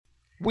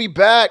We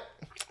back.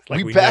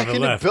 Like we back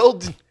in left. The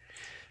building.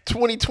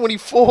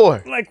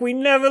 2024. Like we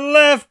never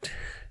left.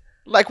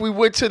 Like we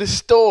went to the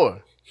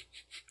store.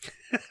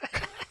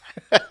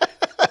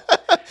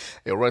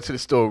 Yo, run to the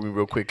store with me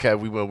real quick, Kev.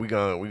 We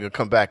gonna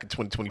come back in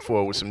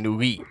 2024 with some new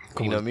heat.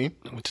 You know what I mean?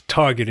 I went to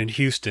Target in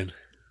Houston.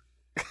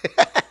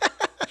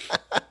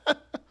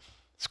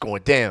 It's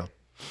going down.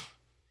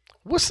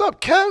 What's up,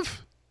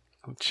 Kev?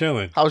 I'm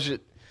chilling. How's your?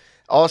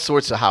 All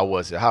sorts of. How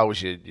was it? How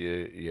was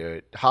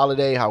your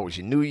holiday? How was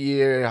your New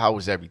Year? How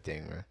was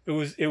everything, man?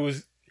 It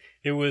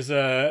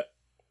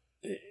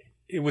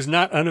was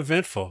not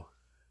uneventful.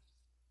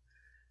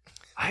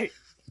 I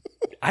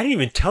didn't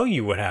even tell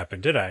you what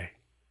happened, did I?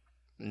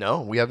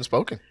 No, we haven't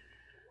spoken.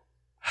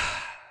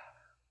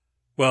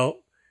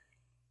 Well,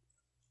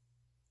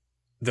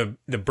 the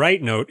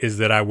bright note is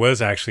that I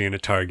was actually in a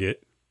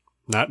Target,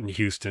 not in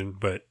Houston,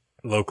 but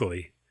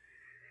locally.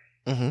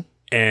 Mm-hmm.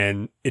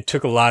 And it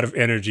took a lot of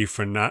energy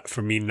for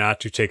me not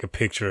to take a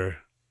picture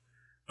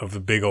of the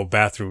big old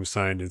bathroom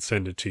sign and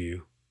send it to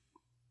you.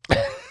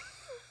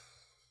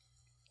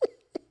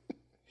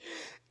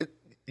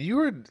 You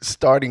were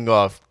starting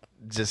off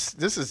this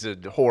is a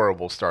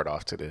horrible start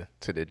off to the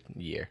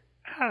year.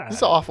 This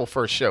is an awful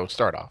first show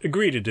start off.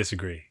 Agree to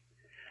disagree.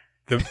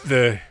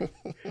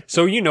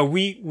 So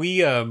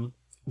we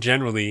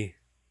generally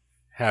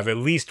have at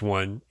least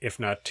one, if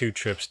not two,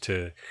 trips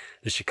to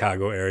the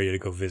Chicago area to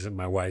go visit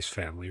my wife's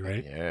family,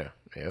 right? Yeah.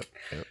 Yep.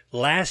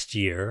 Last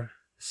year,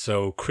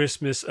 so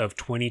Christmas of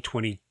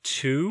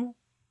 2022,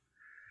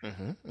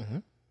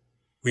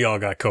 we all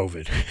got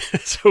COVID,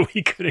 so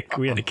we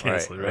had to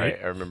cancel it, right?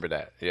 I remember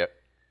that. Yep.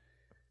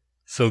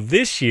 So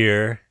this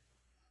year,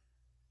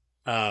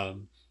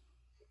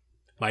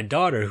 my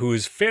daughter, who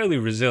is fairly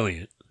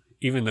resilient,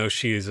 even though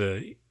she is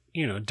a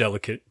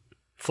delicate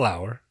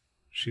flower,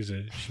 she's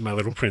my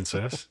little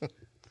princess,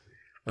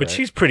 but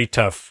she's pretty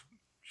tough.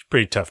 She's a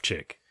pretty tough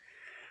chick.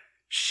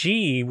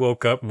 She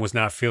woke up and was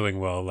not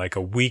feeling well like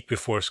a week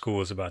before school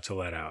was about to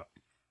let out.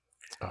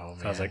 Oh man!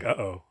 So I was like,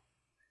 uh-oh.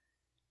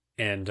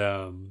 And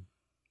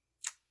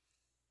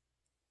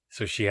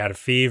so she had a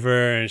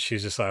fever, and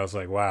I was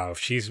like, wow, if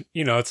she's,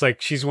 it's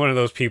like she's one of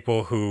those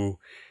people who,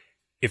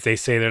 if they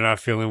say they're not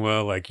feeling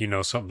well, like,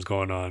 something's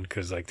going on,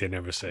 because like they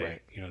never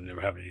say, never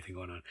have anything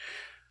going on.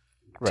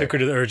 Right. Took her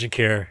to the urgent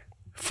care,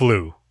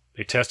 flu.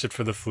 They tested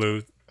for the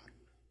flu,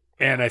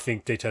 and I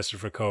think they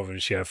tested for COVID,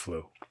 and she had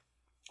flu.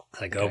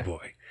 Like, okay. Oh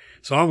boy.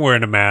 So I'm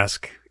wearing a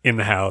mask in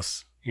the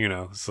house,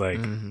 it's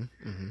like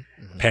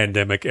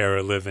pandemic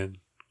era living.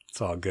 It's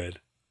all good.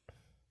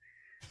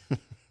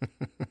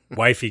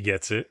 Wifey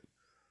gets it.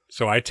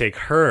 So I take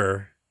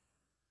her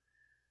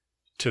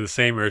to the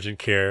same urgent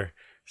care,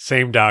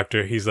 same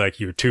doctor. He's like,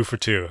 you're 2 for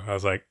 2. I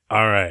was like,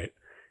 all right.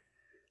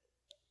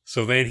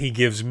 So then he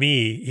gives her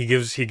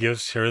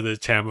the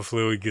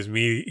Tamiflu.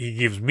 He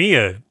gives me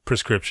a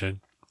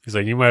prescription. He's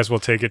like, you might as well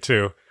take it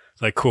too.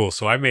 It's like, cool.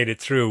 So I made it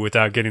through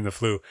without getting the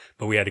flu,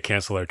 but we had to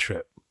cancel our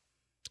trip.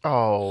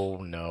 Oh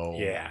no.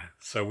 Yeah.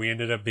 So we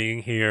ended up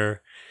being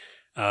here,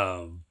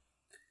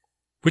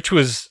 which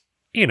was,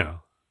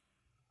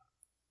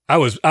 I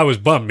was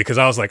bummed because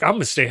I was like, I'm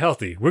gonna stay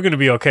healthy. We're gonna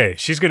be okay.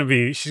 She's gonna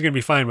be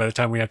fine by the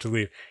time we have to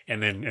leave.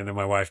 And then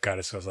my wife got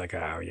it, so I was like,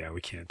 oh yeah,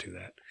 we can't do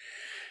that.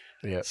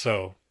 Yeah.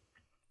 So,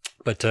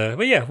 but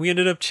yeah, we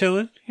ended up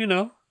chilling.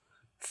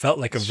 Felt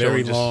like a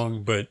very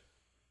long but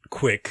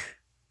quick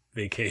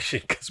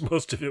vacation because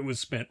most of it was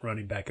spent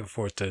running back and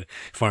forth to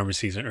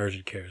pharmacies and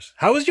urgent cares.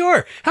 How was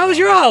your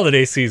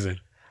holiday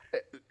season?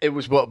 It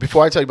was, well,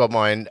 before I tell you about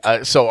mine,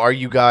 so are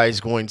you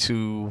guys going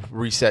to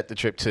reset the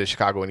trip to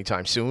Chicago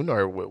anytime soon,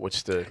 or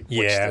what's the...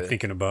 I'm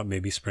thinking about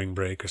maybe spring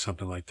break or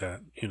something like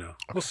that.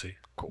 We'll see.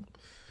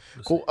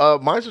 Cool.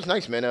 Mine was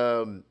nice,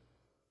 man.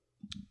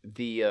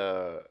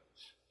 The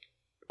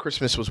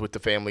Christmas was with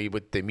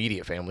the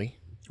immediate family.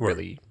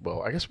 Really,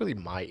 well, I guess really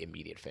my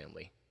immediate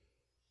family.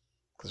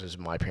 Because it was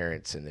my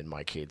parents and then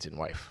my kids and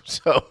wife.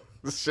 So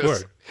it's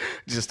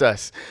just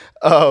us.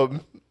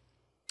 And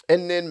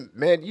then,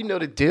 man, you know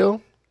the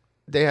deal.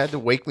 They had to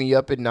wake me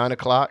up at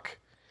 9:00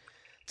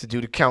 to do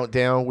the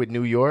countdown with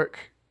New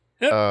York.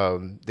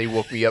 Yep. They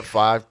woke me up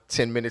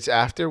 5-10 minutes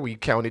after. We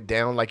counted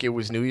down like it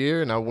was New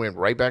Year, and I went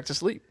right back to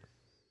sleep.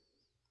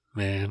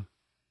 Man,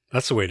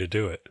 that's the way to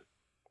do it.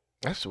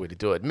 That's the way to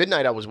do it.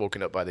 Midnight, I was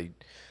woken up by the,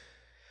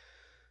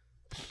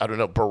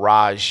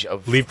 barrage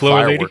of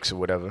fireworks or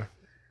whatever.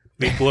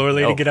 Leaf blower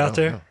lady, get out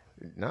there.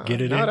 No,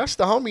 get it in. That's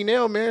the homie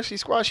now, man.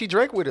 She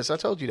drank with us. I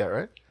told you that,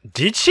 right?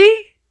 Did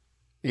she?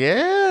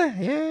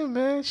 Yeah,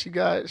 man. She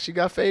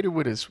got faded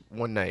with us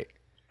one night.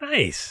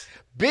 Nice.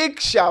 Big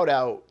shout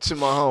out to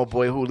my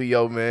homeboy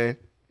Julio, man.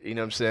 You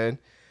know what I'm saying?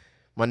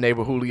 My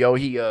neighbor Julio,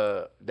 he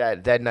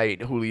that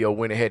night Julio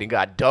went ahead and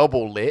got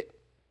double lit.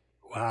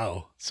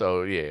 Wow.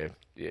 So yeah,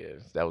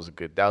 that was a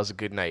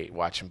good night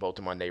watching both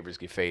of my neighbors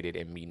get faded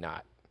and me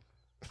not.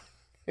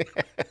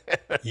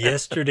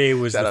 Yesterday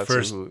was the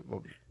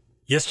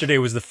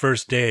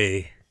first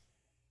day,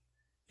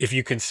 if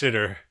you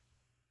consider,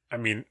 I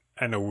mean,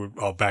 I know we're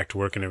all back to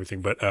work and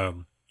everything, but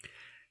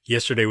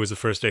yesterday was the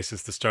first day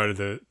since the start of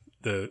the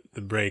the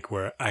break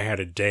where I had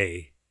a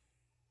day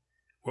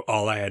where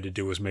all I had to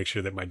do was make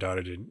sure that my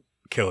daughter didn't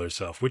kill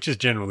herself, which is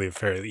generally a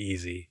fairly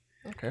easy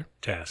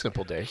task.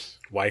 Simple days.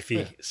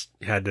 Wifey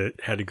had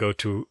to go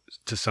to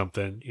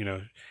something,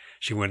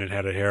 she went and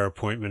had a hair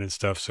appointment and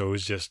stuff. So it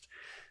was just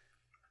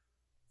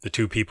the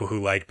two people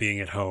who like being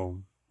at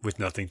home with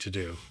nothing to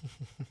do.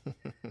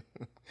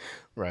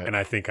 Right. And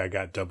I think I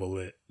got double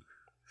lit.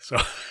 So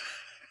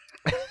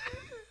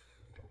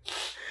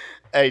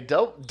hey,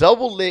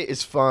 double lit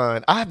is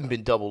fun. I haven't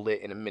been double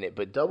lit in a minute,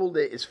 but double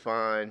lit is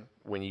fun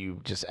when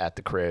you just at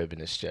the crib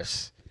and it's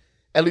just,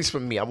 at least for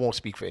me, I won't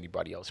speak for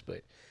anybody else,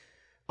 but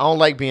I don't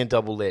like being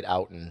double lit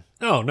out in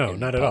no,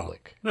 not at all.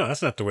 No,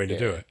 that's not the way to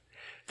do it.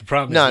 The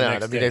problem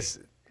is the next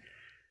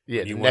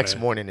day. The next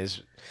morning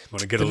is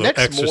want to get a little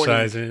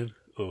exercise in.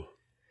 Oh,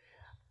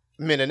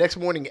 man, the next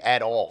morning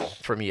at all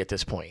for me at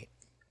this point.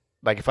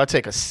 Like if I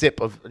take a sip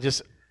of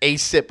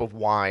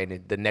wine,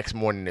 and the next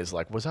morning is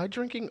like, was I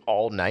drinking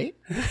all night?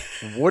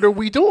 What are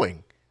we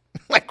doing?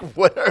 Like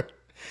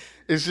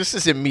is just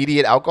this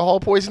immediate alcohol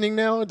poisoning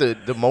now?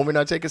 The moment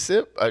I take a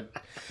sip,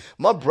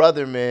 my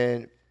brother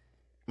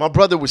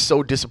was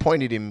so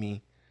disappointed in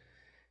me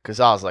because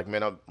I was like,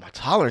 man, my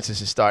tolerance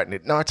isn't starting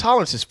it. No, my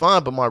tolerance is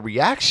fine, but my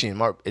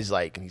reaction is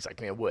like, and he's like,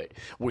 man,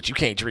 what you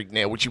can't drink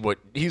now? What?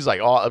 He's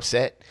like all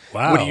upset.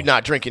 Wow. What are you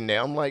not drinking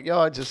now? I'm like, yo,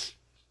 I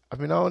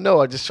don't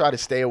know. I just try to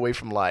stay away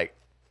from like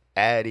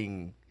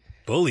adding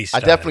bully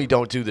style. I definitely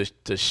don't do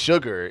the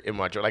sugar in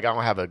my drink. Like I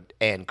don't have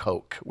and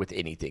Coke with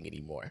anything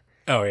anymore.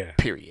 Oh yeah.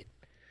 Period.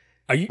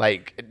 Are you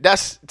like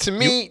that's to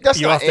me? That's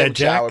you not off that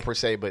Jack sour per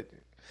se, but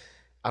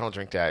I don't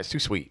drink that. It's too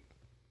sweet.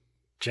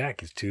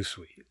 Jack is too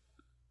sweet.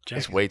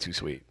 It's way too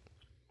sweet.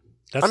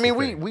 That's I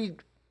mean,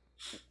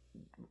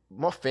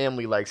 my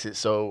family likes it,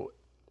 so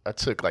I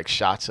took like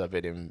shots of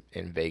it in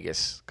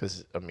Vegas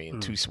because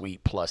too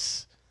sweet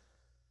plus.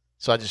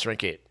 So I just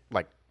drink it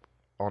like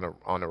on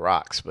the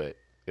rocks, but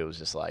it was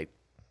just like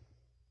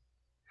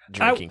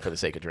drinking for the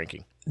sake of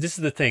drinking. This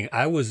is the thing.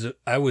 I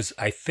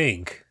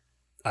think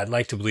I'd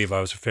like to believe I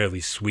was a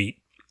fairly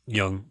sweet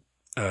young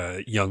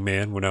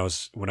man when I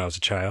was a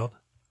child.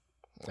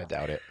 I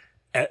doubt it.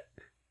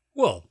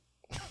 Well,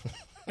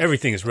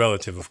 everything is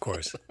relative, of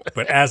course.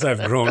 But as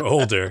I've grown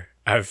older,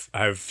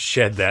 I've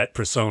shed that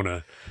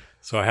persona,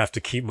 so I have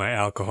to keep my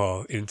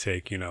alcohol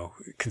intake,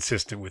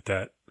 consistent with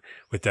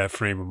that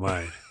frame of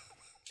mind.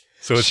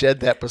 So shed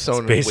that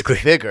persona with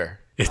vigor.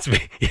 It's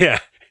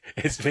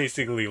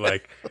basically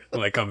like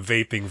I'm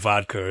vaping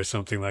vodka or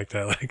something like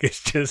that. Like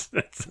it's just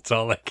that's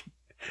all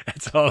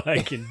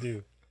I can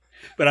do.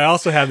 But I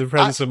also have the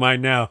presence of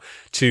mind now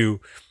to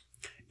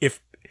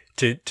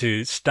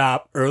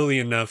stop early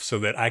enough so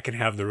that I can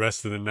have the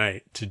rest of the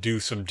night to do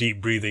some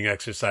deep breathing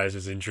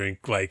exercises and drink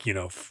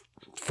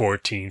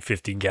 14,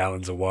 15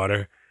 gallons of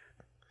water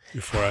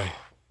before I.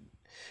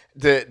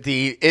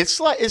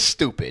 It's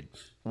stupid.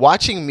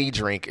 Watching me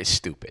drink is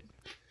stupid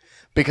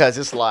because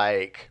it's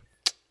like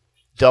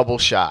double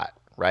shot,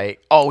 right?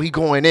 Oh, he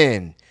going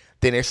in.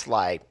 Then it's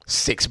like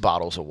 6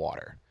 bottles of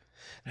water.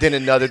 Then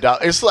another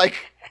It's like,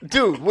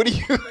 dude, what are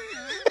you?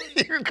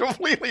 You're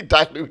completely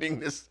diluting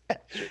this.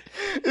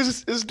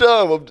 It's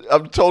dumb.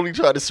 I'm totally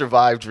trying to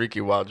survive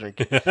drinking while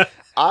drinking.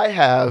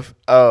 I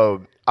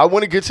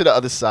want to get to the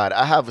other side.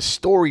 I have a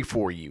story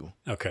for you.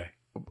 Okay.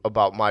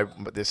 About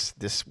this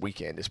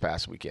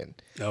past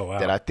weekend. Oh wow.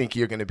 That I think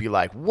you're gonna be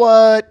like,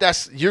 what?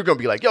 You're gonna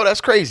be like, yo,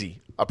 that's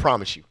crazy. I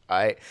promise you. All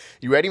right.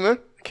 You ready, man?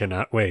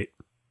 Cannot wait.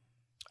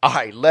 All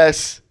right,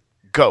 let's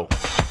go.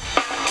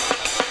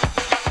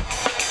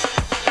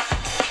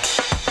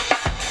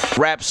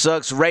 Rap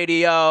Sucks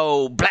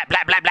Radio. Blah, blah,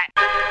 blah, blah.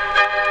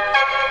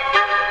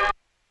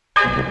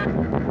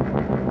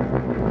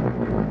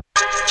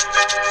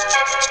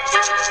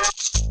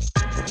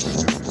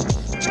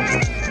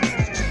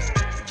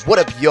 What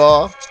up,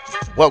 y'all?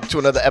 Welcome to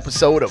another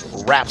episode of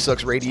Rap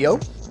Sucks Radio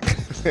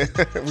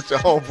with your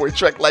homeboy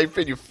Trek Life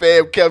and your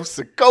fam, Kev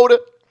Sakota.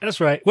 That's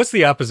right. What's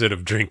the opposite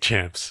of Drink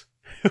Champs?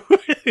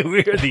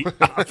 We're the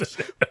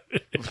opposite.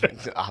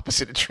 The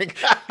opposite of drink.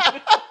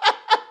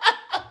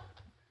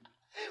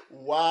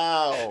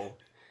 Wow.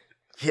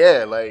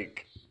 Yeah,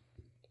 like,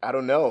 I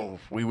don't know.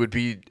 We would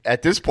be,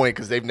 at this point,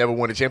 because they've never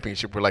won a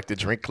championship, we're like the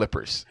Drink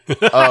Clippers.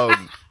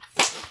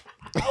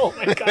 Oh,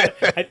 my God.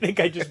 I think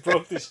I just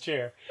broke this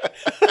chair.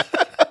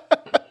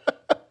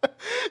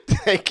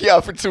 Thank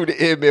y'all for tuning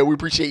in, man. We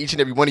appreciate each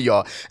and every one of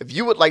y'all. If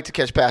you would like to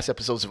catch past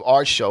episodes of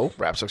our show,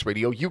 Rap Sucks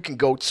Radio, you can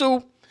go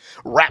to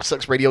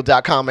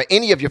rapsucksradio.com or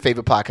any of your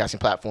favorite podcasting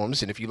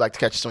platforms. And if you'd like to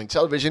catch us on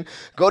television,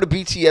 go to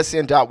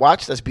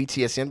btsn.watch. That's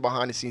BTSN,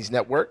 Behind the Scenes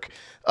Network.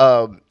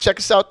 Check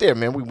us out there,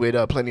 man. We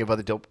with plenty of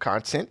other dope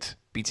content.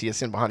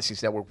 BTSN, Behind the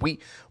Scenes Network. We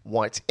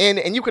want in.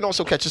 And you can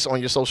also catch us on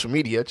your social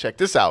media. Check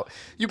this out.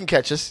 You can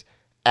catch us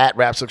at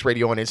Rap Sucks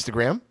Radio on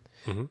Instagram,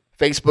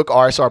 Facebook,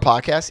 RSR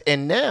Podcast,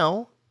 and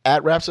now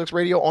at Rap Sucks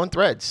Radio on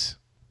Threads.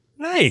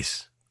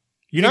 Nice.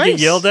 You didn't get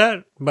yelled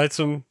at by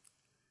some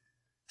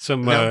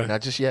no,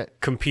 not just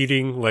yet.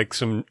 Competing, like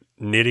some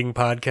knitting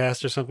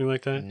podcast or something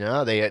like that?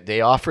 No,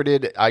 they offered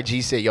it.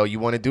 IG said, "Yo, you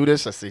want to do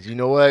this?" I said, "You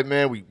know what,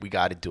 man? We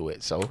got to do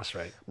it." So that's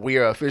right. We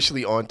are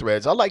officially on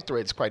Threads. I like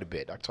Threads quite a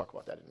bit. I'll talk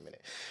about that in a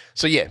minute.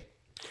 So yeah,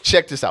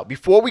 check this out.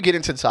 Before we get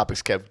into the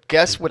topics, Kev,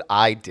 guess what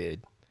I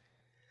did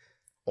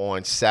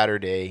on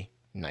Saturday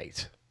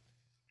night?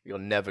 You'll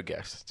never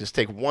guess. Just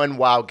take one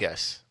wild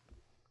guess.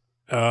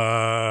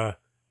 Naked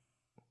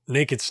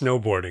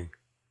snowboarding.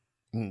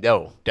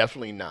 No,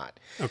 definitely not.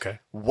 Okay.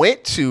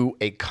 Went to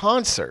a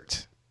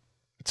concert.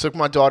 Took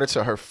my daughter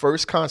to her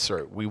first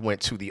concert. We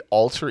went to the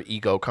Alter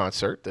Ego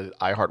concert, the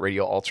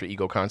iHeartRadio Alter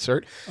Ego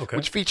concert,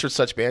 which featured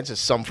such bands as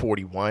Sum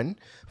 41,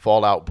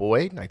 Fall Out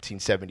Boy,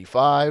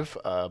 1975,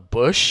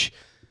 Bush,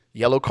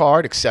 Yellow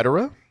Card,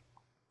 etc.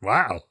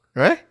 Wow.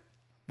 Right?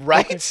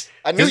 Okay.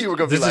 I knew you were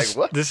going to be like,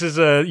 what? This is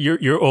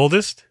your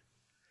oldest?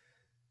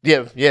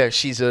 Yeah.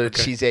 She's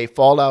a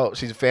Fallout.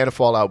 She's a fan of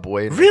Fall Out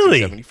Boy.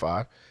 Really?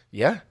 1975.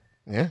 Yeah.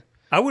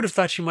 I would have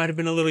thought she might have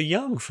been a little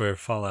young for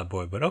Fall Out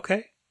Boy, but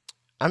okay.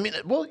 I mean,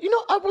 well,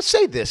 I will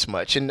say this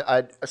much, and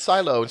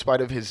Silo, in spite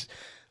of his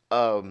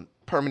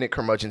permanent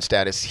curmudgeon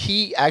status,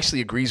 he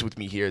actually agrees with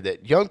me here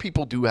that young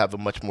people do have a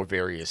much more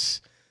various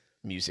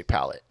music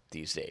palette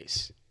these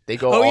days. They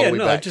go all the way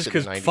back just to the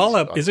 90s. because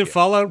Fallout isn't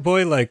Fallout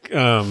Boy like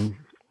on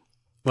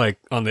the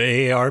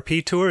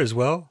AARP tour as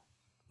well.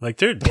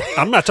 Like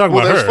I'm not talking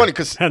about her. Well, that's funny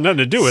because had nothing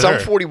to do with her.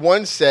 Sum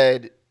 41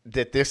 said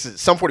that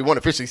Sum 41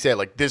 officially said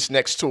like this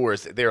next tour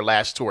is their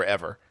last tour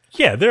ever.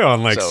 Yeah, they're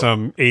on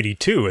some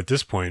 82 at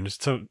this point.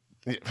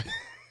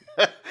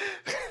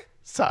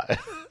 Sorry.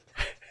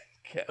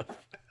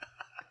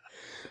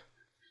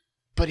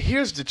 But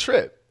here's the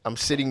trip. I'm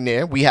sitting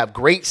there. We have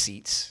great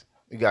seats.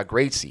 We got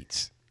great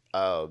seats.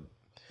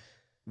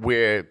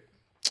 We're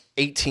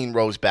 18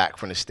 rows back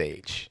from the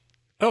stage.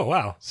 Oh,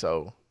 wow.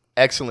 So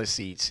excellent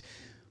seats.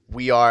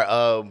 We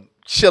are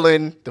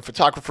chilling. The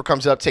photographer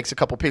comes up, takes a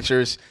couple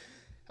pictures.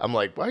 I'm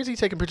like, why is he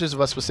taking pictures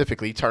of us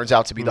specifically? Turns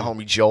out to be the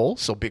homie Joel.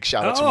 So big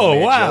shout out to my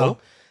man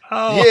Joel.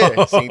 Oh.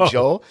 Yeah, St.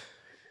 Joel.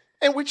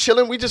 And we're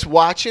chilling. We're just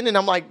watching. And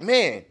I'm like,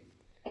 man,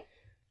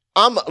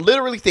 I'm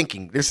literally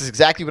thinking, this is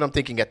exactly what I'm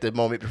thinking at the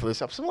moment before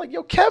this episode. I'm like,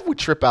 yo, Kev would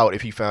trip out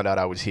if he found out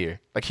I was here.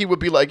 Like, he would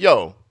be like,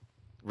 yo,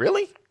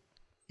 really?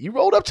 You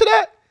rolled up to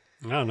that?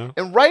 I don't know.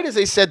 And right as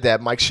they said that,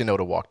 Mike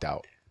Shinoda walked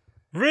out.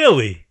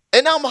 Really?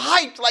 And I'm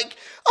hyped.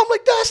 I'm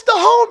like, that's the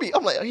homie.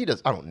 I'm like, I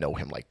don't know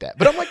him like that.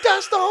 But I'm like,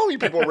 that's the homie.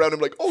 People around him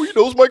like, oh, he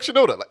knows Mike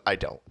Shinoda. Like, I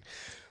don't.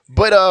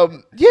 But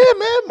yeah,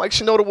 man, Mike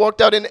Shinoda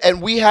walked out and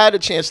we had a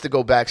chance to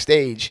go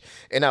backstage.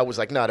 And I was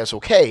like, nah, that's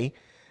okay.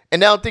 And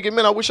now I'm thinking,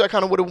 man, I wish I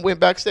kind of would have went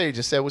backstage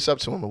and said what's up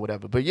to him or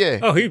whatever. But yeah.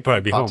 Oh, he'd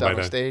probably be home by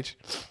then. Stage.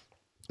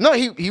 No,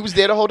 he was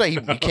there the whole day.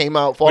 He came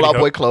out. Fall Out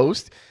Boy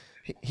closed.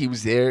 He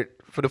was there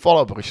for the Fall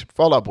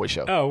Out Boy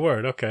show. Oh,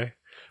 word. Okay.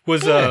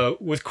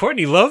 Was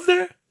Courtney Love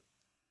there?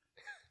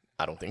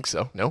 I don't think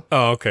so. No.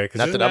 Oh, okay. Because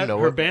not that I know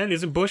her band.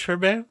 Isn't Bush her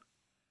band?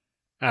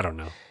 I don't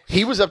know.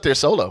 He was up there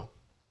solo.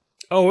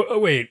 Oh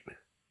wait.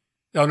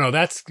 Oh no,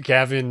 that's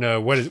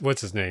Gavin.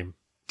 What's his name?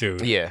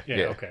 Dude. Yeah.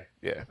 Okay.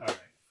 Yeah. All right.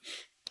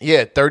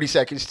 Yeah. 30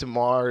 Seconds to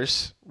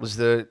Mars was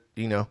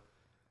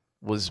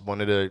was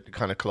one of the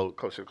kind of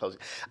closer to closing.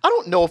 I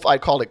don't know if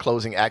I'd call it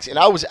closing acts, and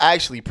I was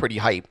actually pretty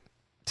hyped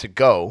to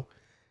go.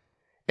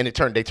 And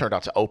they turned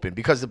out to open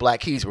because the Black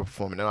Keys were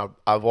performing, and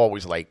I've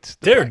always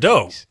liked. They're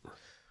dope. Keys.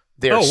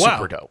 They're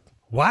super dope.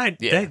 Why?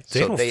 Yeah. They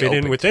don't fit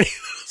opened in with any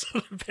of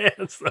those other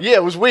bands. Though. Yeah,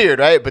 it was weird,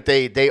 right? But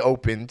they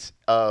opened,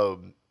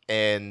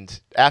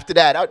 and after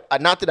that,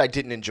 not that I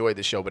didn't enjoy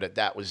the show, but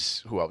that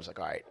was who I was like,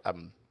 all right,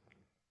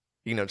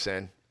 you know what I'm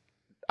saying?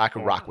 I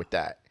can rock with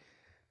that.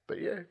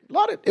 But yeah,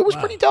 it was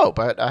pretty dope.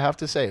 I have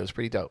to say, it was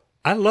pretty dope.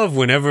 I love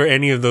whenever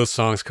any of those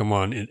songs come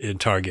on in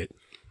Target.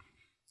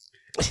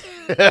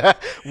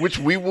 Which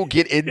we will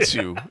get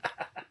into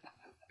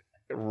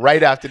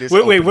right after this.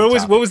 Wait,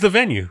 what was the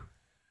venue?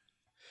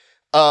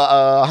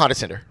 Honda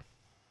Center.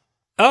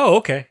 Oh,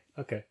 okay.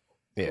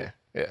 Yeah.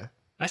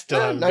 I still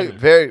haven't.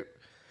 Very,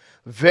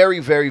 very,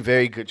 very,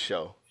 very good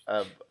show.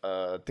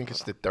 I think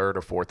it's the third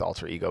or fourth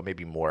Alter Ego,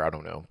 maybe more. I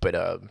don't know,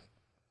 but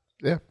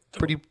yeah,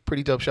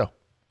 pretty dope show.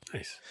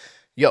 Nice.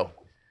 Yo,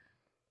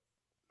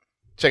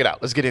 check it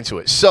out. Let's get into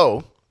it.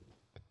 So,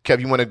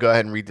 Kev, you want to go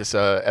ahead and read this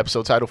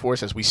episode title for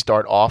us as we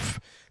start off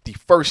the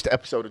first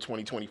episode of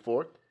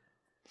 2024?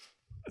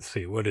 Let's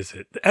see. What is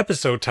it? The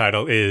episode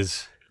title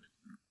is,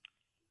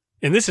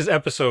 and this is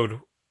episode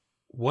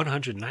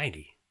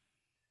 190.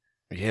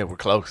 Yeah, we're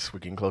close. We're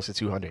getting close to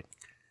 200.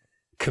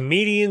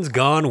 Comedians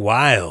Gone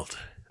Wild.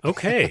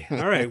 Okay.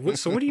 All right.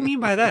 So what do you mean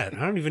by that?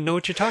 I don't even know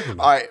what you're talking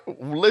about. All right.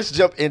 Let's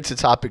jump into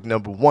topic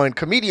number one.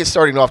 Comedians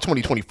starting off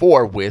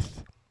 2024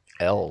 with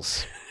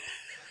L's.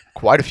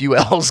 quite a few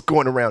L's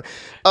going around.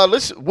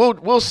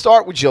 We'll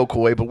start with Joe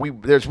Coy, but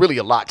there's really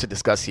a lot to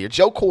discuss here.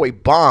 Joe Coy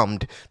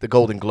bombed the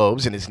Golden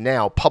Globes and is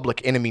now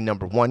public enemy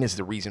number one is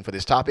the reason for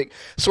this topic.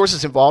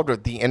 Sources involved are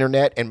the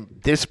internet, and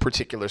this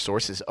particular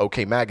source is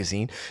OK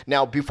Magazine.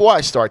 Now, before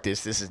I start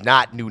this is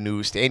not new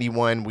news to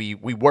anyone. We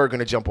were going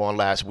to jump on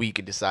last week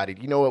and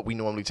decided, you know what, we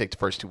normally take the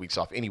first 2 weeks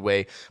off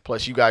anyway.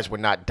 Plus, you guys were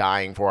not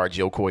dying for our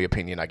Joe Coy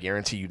opinion. I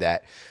guarantee you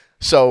that.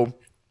 So,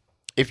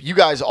 if you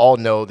guys all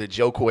know that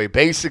Joe Coy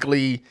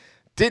basically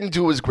didn't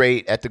do as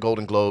great at the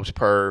Golden Globes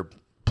per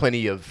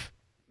plenty of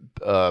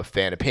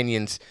fan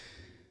opinions.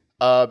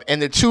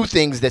 And the two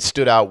things that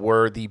stood out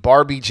were the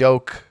Barbie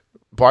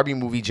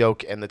movie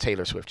joke, and the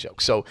Taylor Swift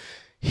joke. So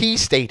he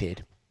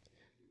stated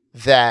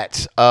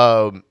that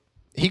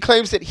he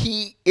claims that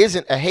he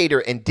isn't a hater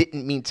and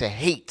didn't mean to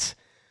hate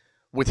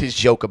with his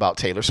joke about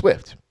Taylor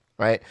Swift.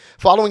 Right?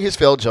 Following his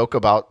failed joke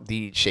about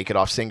the Shake It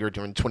Off singer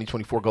during the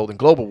 2024 Golden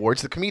Globe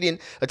Awards, the comedian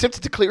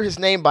attempted to clear his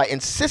name by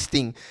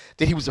insisting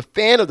that he was a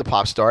fan of the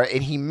pop star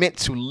and he meant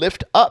to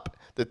lift up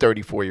the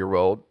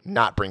 34-year-old,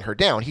 not bring her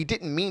down. He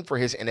didn't mean for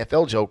his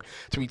NFL joke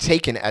to be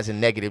taken as a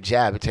negative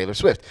jab at Taylor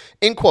Swift.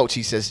 In quotes,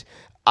 he says,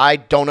 "I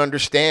don't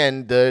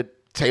understand the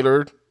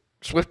Taylor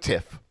Swift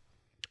tiff.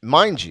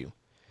 Mind you,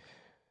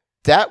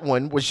 that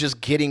one was just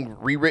getting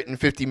rewritten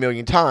 50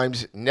 million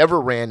times,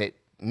 never ran it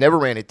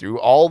through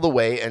all the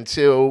way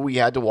until we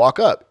had to walk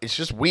up. It's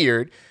just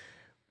weird.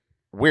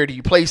 Where do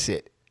you place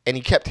it?" And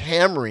he kept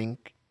hammering,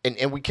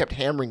 and we kept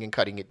hammering and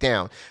cutting it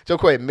down. Joe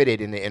Coy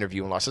admitted in the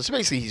interview and lost. So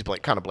basically, he's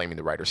kind of blaming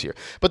the writers here.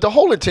 But the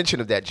whole intention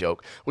of that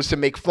joke was to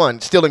make fun,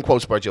 still in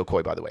quotes by Joe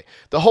Coy, by the way.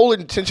 The whole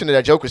intention of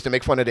that joke was to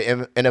make fun of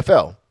the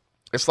NFL.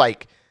 It's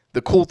like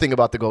the cool thing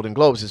about the Golden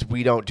Globes is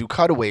we don't do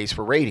cutaways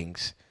for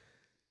ratings,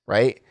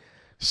 right?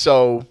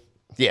 So,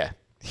 yeah,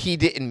 he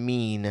didn't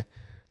mean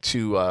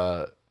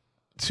to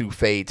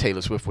fade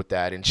Taylor Swift with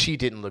that, and she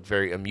didn't look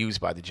very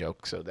amused by the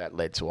joke, so that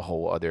led to a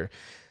whole other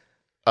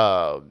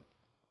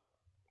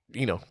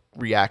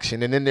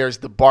reaction. And then there's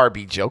the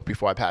Barbie joke,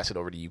 before I pass it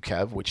over to you,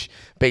 Kev, which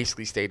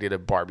basically stated that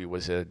Barbie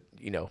was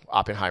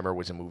Oppenheimer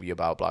was a movie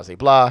about blah, blah,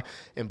 blah,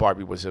 and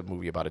Barbie was a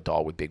movie about a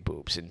doll with big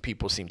boobs, and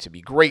people seem to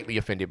be greatly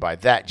offended by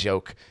that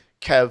joke.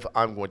 Kev,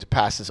 I'm going to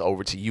pass this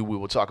over to you. We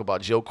will talk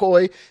about Joe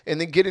Coy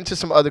and then get into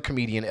some other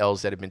comedian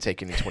L's that have been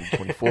taken in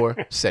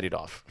 2024. Set it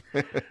off.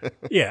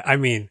 Yeah, I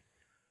mean,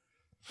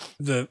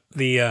 it's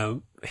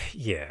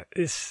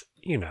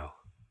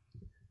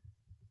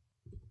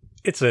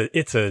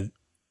it's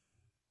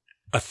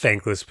a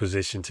thankless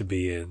position to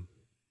be in,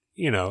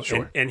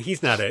 sure. and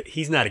he's not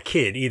a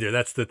kid either.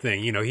 That's the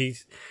thing,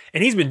 he's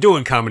been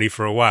doing comedy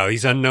for a while.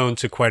 He's unknown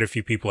to quite a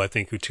few people, I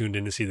think, who tuned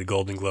in to see the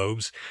Golden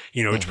Globes,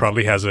 which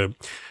probably has a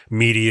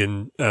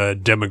median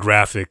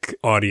demographic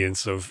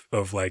audience of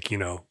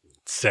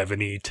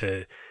 70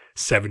 to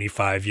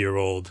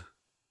 75-year-old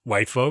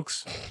white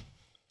folks.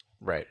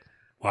 Right.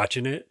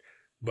 Watching it.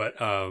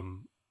 But,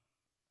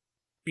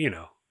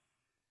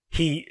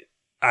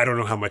 I don't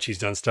know how much he's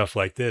done stuff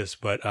like this,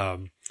 but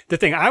the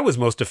thing I was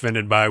most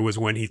offended by was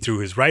when he threw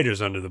his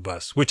writers under the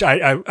bus, which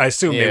I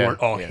assume they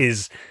weren't all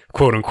his,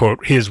 quote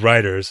unquote, his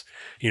writers.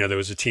 There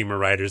was a team of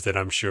writers that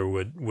I'm sure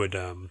were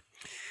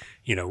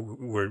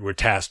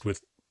tasked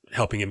with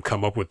helping him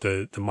come up with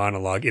the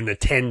monologue in the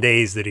 10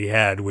 days that he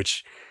had,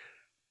 which,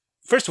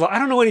 first of all, I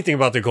don't know anything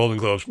about the Golden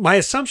Globes. My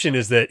assumption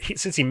is that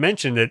since he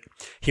mentioned that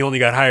he only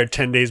got hired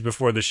 10 days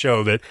before the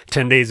show, that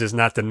 10 days is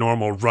not the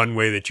normal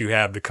runway that you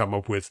have to come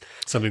up with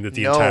something that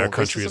the entire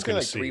country is going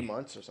to see. 3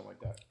 months or something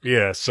like that.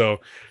 Yeah, so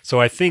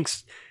I think,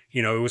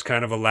 it was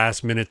kind of a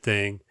last minute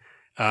thing.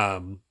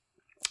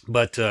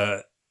 But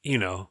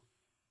you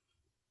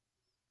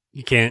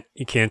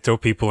can't throw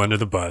people under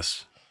the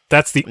bus.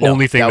 That's the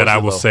only thing that I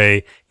will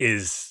say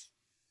is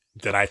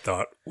that I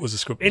thought was a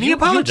script. And he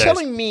apologized. You're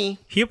telling me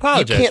he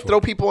apologized. You can't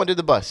throw people under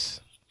the bus.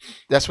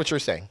 That's what you're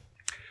saying.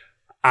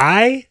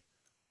 I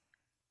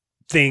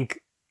think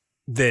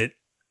that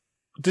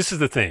this is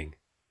the thing.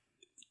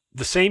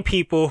 The same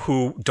people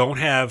who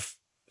have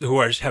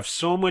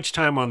so much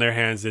time on their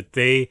hands that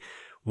they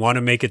want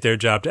to make it their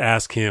job to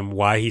ask him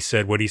why he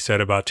said what he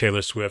said about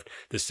Taylor Swift,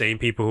 the same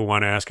people who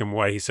want to ask him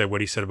why he said what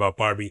he said about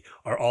Barbie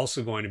are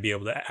also going to be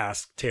able to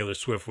ask Taylor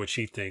Swift what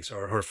she thinks,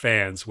 or her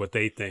fans what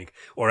they think,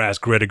 or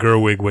ask Greta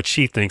Gerwig what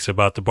she thinks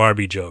about the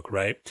Barbie joke,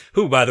 right?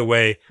 Who, by the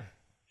way,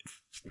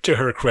 to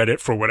her credit,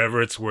 for whatever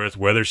it's worth,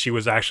 whether she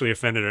was actually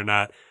offended or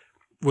not,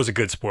 was a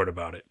good sport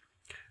about it.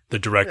 The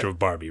director of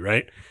Barbie,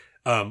 right?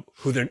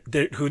 Who they're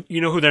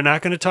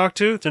not going to talk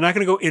to? They're not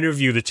going to go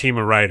interview the team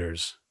of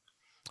writers.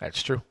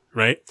 That's true.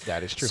 Right?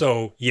 That is true.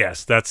 So,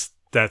 yes, that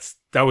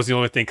was the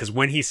only thing. Because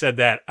when he said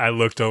that, I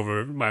looked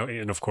over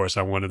and of course,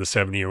 I'm one of the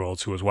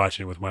 70-year-olds who was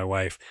watching it with my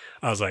wife.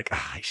 I was like,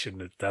 he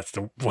shouldn't have. That's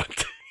the one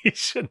thing he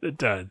shouldn't have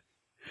done.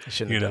 He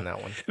shouldn't have done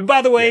that one. And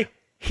by the way,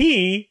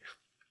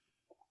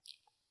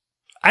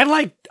 I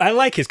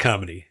like his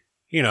comedy,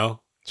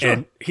 Sure.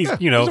 And he's,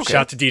 he's okay.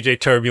 Shout to DJ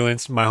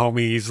Turbulence, my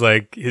homie. He's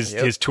like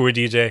his tour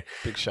DJ.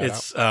 Big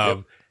shout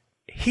out.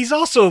 He's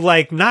also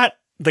like not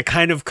the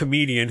kind of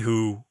comedian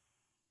who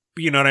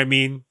you know what I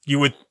mean?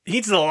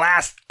 He's the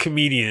last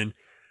comedian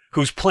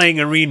who's playing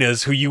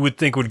arenas who you would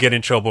think would get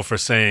in trouble for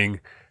saying,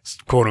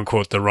 quote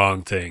unquote, the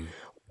wrong thing.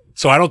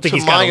 So I don't think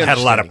he's had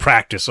a lot of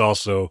practice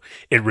also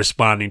in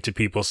responding to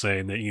people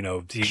saying that, you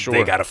know,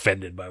 they got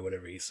offended by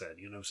whatever he said.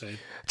 You know what I'm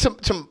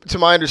saying? To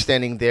my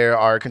understanding, there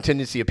are a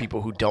contingency of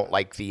people who don't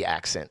like the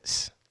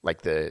accents,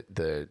 like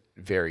the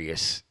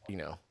various, you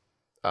know,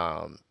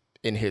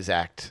 in his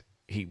act,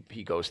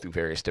 he goes through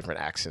various different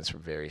accents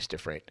from various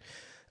different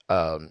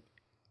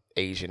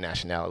Asian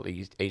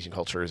nationalities, Asian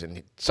cultures,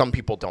 and some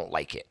people don't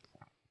like it.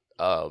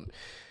 At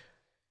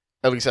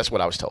least that's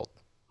what I was told.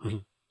 Mm-hmm.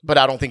 But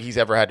I don't think he's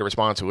ever had to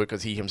respond to it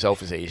because he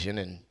himself is Asian,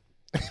 and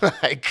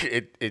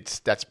like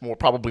that's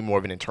probably more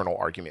of an internal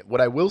argument.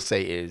 What I will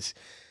say is,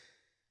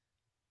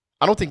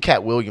 I don't think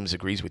Cat Williams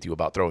agrees with you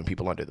about throwing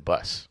people under the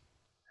bus.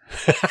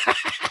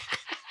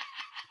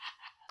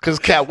 Because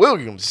Cat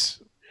Williams,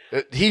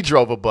 he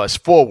drove a bus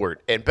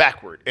forward and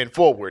backward and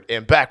forward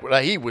and backward.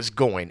 Like, he was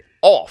going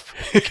off.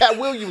 Cat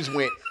Williams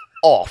went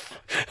off.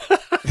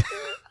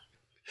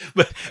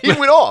 He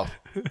went off.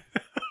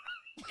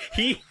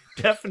 He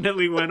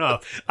definitely went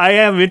off. I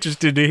am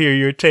interested to hear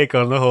your take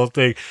on the whole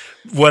thing.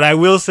 What I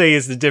will say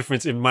is the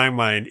difference in my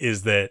mind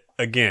is that,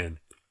 again,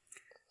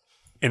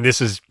 and this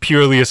is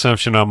purely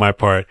assumption on my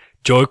part,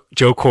 Joe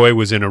Coy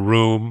was in a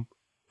room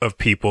of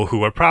people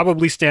who are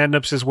probably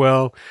stand-ups as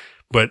well,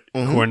 but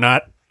who are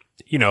not,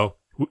 you know,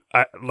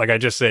 like I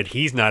just said,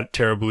 he's not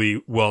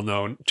terribly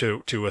well-known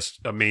to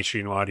a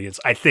mainstream audience.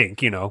 I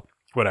think, you know,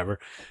 whatever.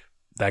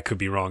 That could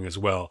be wrong as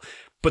well.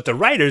 But the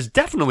writers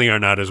definitely are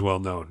not as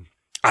well-known,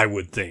 I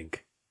would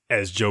think,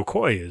 as Joe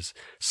Coy is.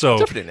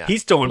 So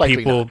he's throwing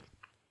people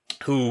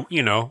who,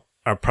 you know,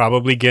 are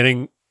probably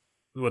getting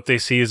what they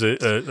see as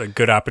a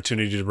good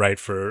opportunity to write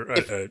for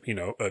a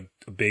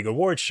big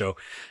awards show.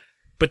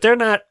 But they're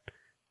not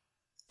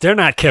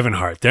Kevin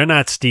Hart. They're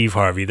not Steve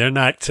Harvey. They're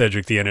not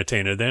Cedric the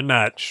Entertainer. They're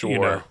not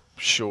Sure.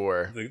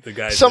 The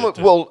guys.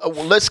 Well,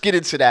 let's get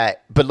into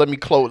that. But let me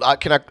close.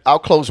 I'll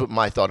close with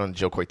my thought on the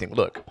Joe Coy thing.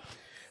 Look,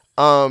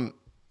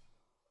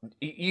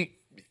 you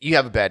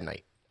have a bad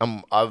night.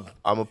 I'm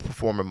a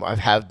performer. I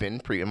have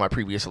been in my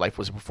previous life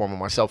was a performer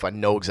myself. I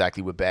know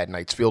exactly what bad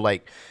nights feel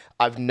like.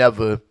 I've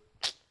never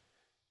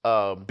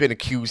been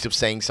accused of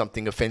saying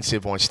something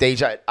offensive on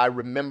stage. I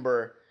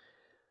remember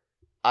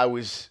I'll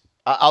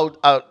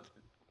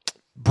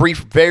very,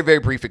 very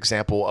brief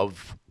example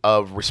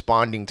of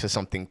responding to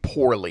something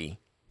poorly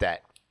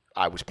that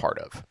I was part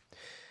of.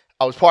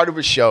 I was part of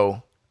a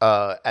show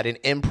at an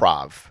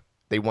improv.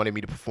 They wanted me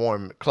to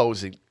perform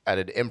closing at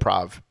an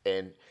improv,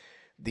 and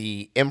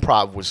the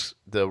improv was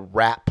the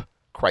Rap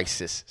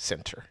Crisis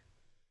Center,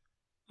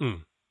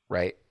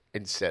 right?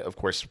 Instead, of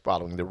course,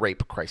 following the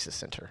Rape Crisis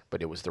Center,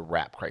 but it was the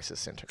Rap Crisis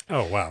Center.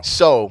 Oh, wow.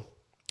 So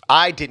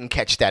I didn't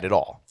catch that at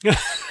all.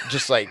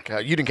 Just like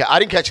you didn't. I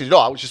didn't catch it at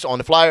all. I was just on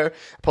the flyer.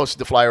 I posted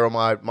the flyer on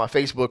my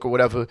Facebook or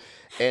whatever,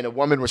 and a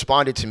woman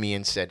responded to me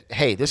and said,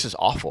 "Hey, this is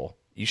awful.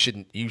 You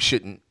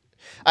shouldn't."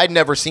 I'd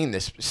never seen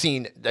this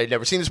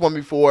woman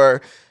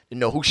before. Didn't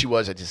know who she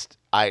was.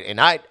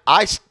 I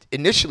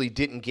initially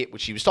didn't get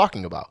what she was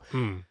talking about.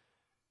 And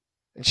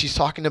she's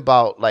talking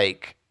about,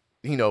 like,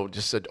 you know,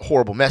 just a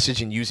horrible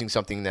message and using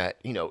something that,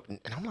 you know, and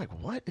I'm like,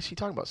 what is she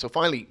talking about? So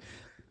finally,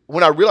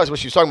 when I realized what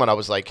she was talking about, I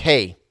was like,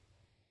 hey,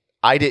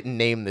 I didn't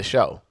name the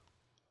show.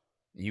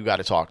 You got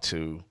to talk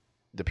to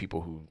the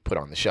people who put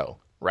on the show,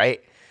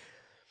 right?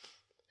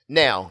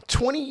 Now,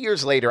 20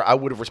 years later, I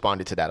would have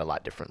responded to that a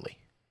lot differently.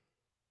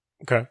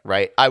 Okay.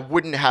 Right? I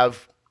wouldn't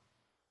have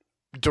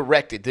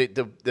directed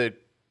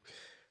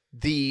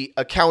the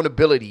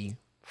accountability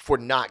for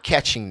not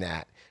catching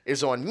that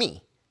is on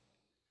me,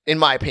 in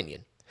my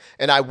opinion.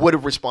 And I would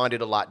have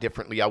responded a lot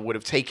differently. I would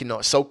have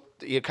soaked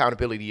the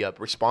accountability up,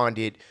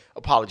 responded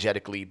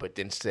apologetically, but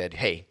then said,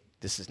 hey,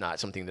 this is not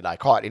something that I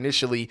caught.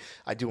 Initially,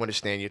 I do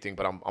understand your thing,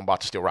 but I'm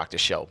about to still rock the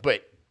show.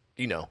 But,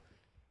 you know,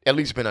 at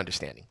least been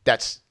understanding.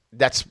 That's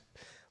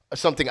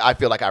something I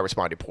feel like I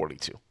responded poorly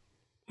to.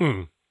 You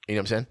know what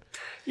I'm saying?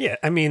 Yeah,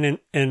 I mean,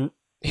 and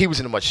he was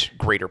in a much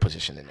greater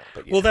position than that.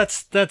 But yeah. Well,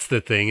 that's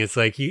the thing. It's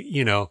like,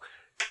 you know,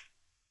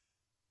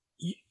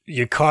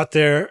 you're caught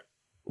there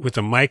with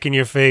a mic in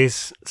your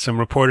face, some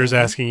reporters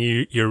asking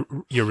you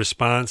your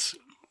response.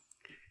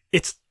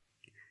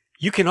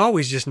 You can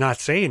always just not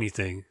say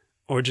anything,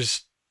 or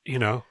just, you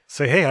know,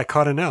 say, hey, I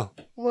caught an L.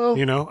 Well,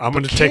 you know, I'm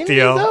going to take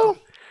the L. Though?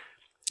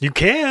 You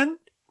can.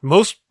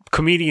 Most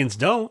comedians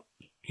don't,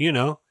 you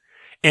know,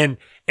 and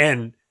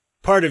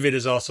part of it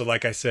is also,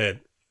 like I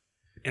said,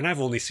 and I've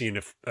only seen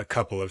a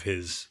couple of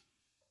his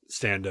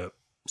stand-up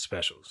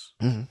specials,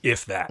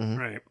 if that,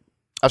 right?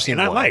 I've seen.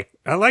 And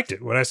I liked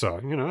it. What I saw,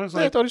 you know, I was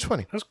like, I thought it was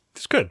funny.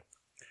 It's good.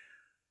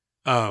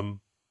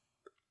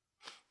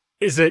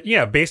 Is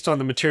that based on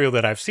the material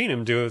that I've seen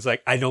him do? It's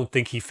like I don't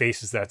think he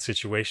faces that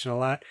situation a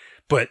lot,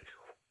 but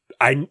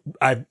I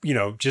you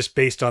know, just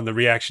based on the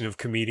reaction of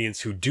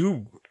comedians who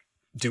do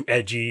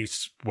edgy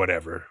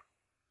whatever,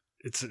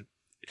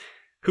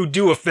 who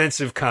do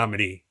offensive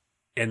comedy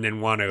and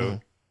then want to,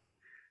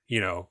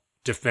 you know,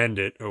 defend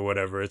it or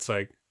whatever. It's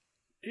like,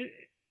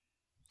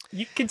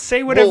 you can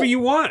say whatever you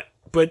want,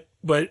 but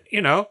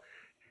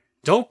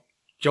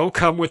don't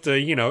come with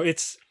the,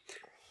 it's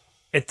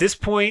at this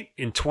point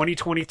in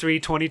 2023,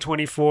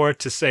 2024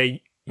 to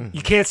say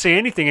you can't say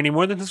anything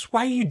anymore than this.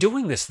 Why are you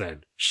doing this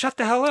then? Shut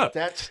the hell up.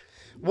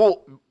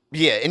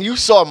 Yeah, and you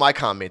saw my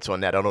comments on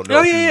that. I don't know.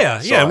 Oh,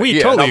 yeah. We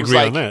totally agree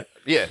on that.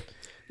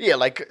 Yeah,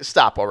 like,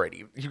 stop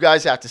already. You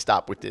guys have to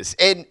stop with this.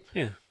 And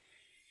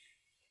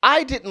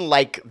I didn't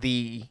like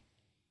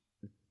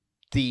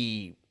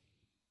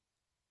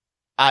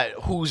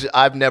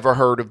I've never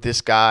heard of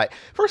this guy.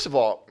 First of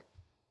all,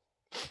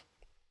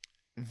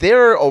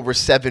 there are over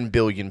 7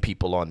 billion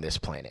people on this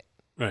planet.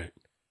 Right.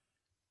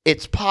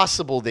 It's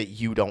possible that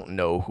you don't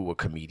know who a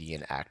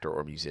comedian, actor,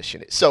 or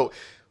musician is. So,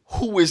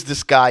 who is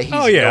this guy?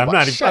 I'm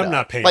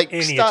not paying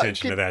any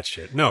attention to that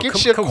shit. No,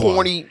 get your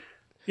corny.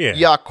 Yeah,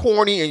 y'all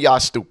corny and y'all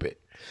stupid.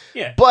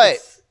 Yeah, but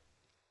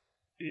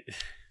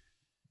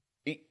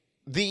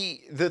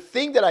the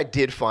thing that I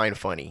did find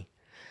funny,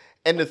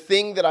 and the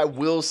thing that I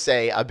will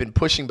say, I've been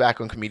pushing back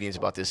on comedians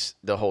about this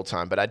the whole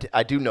time, but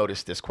I do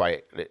notice this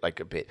quite like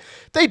a bit.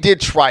 They did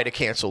try to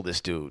cancel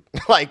this dude,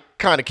 the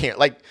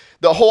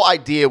whole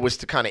idea was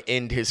to kind of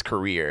end his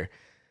career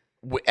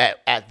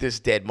at this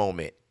dead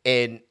moment,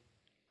 and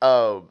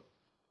of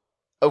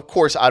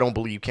course I don't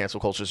believe cancel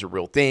culture is a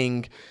real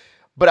thing.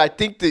 But I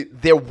think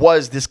that there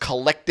was this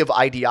collective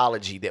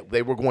ideology that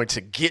they were going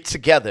to get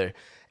together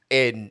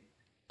and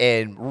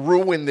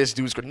ruin this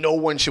dude's career. No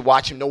one should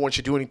watch him. No one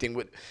should do anything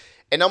with.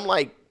 And I'm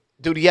like,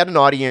 dude, he had an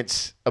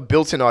audience, a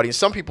built-in audience.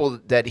 Some people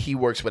that he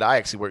works with, I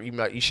actually work.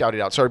 He shouted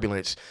out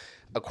Turbulence.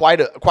 Quite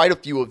a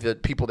few of the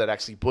people that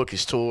actually book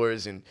his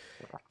tours and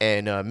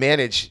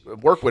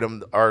work with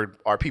him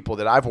are people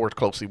that I've worked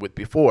closely with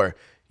before.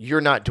 You're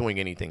not doing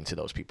anything to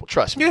those people.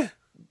 Trust me.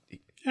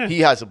 Yeah.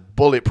 He has a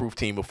bulletproof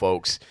team of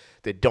folks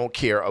that don't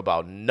care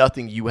about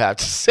nothing you have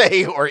to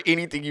say or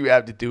anything you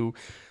have to do.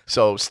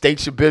 So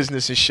state your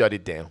business and shut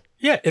it down.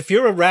 Yeah, if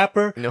you're a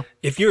rapper,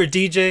 if you're a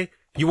DJ,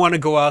 you want to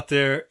go out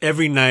there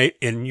every night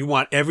and you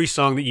want every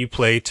song that you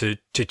play to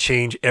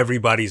change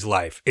everybody's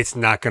life. It's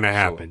not going to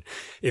happen.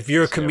 Sure. If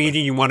you're a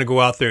comedian, you want to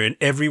go out there and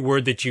every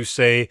word that you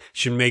say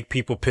should make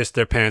people piss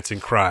their pants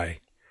and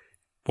cry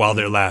while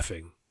they're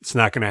laughing. It's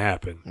not going to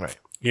happen. Right.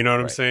 You know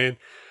what I'm saying?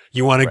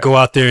 You want to go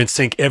out there and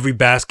sink every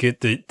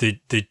basket,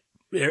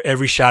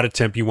 every shot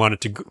attempt you want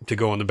it to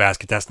go in the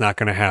basket. That's not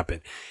going to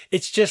happen.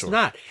 It's just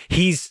not.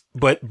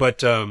 But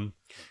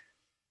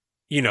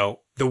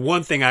the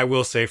one thing I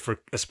will say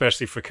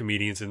especially for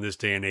comedians in this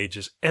day and age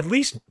is at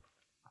least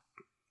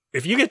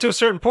if you get to a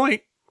certain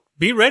point,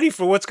 be ready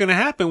for what's going to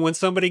happen when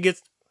somebody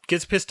gets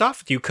pissed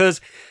off with you.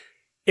 Because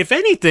if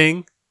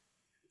anything,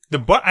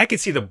 I could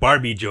see the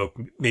Barbie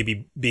joke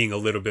maybe being a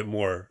little bit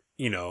more,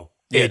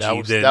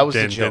 edgy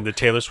than the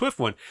Taylor Swift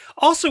one.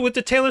 Also with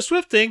the Taylor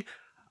Swift thing,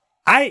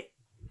 I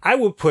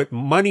would put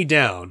money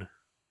down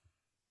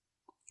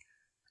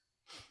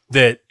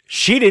that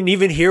she didn't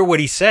even hear what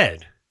he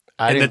said.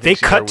 And that they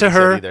cut to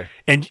her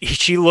and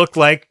she looked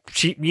like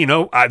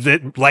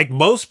like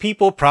most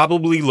people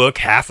probably look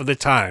half of the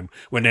time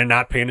when they're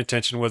not paying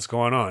attention to what's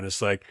going on.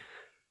 It's like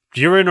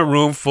you're in a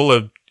room full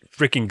of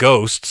freaking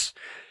ghosts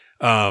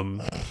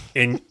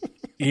and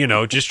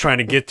just trying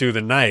to get through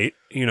the night,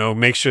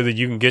 make sure that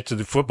you can get to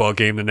the football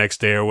game the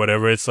next day or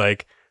whatever. It's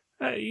like,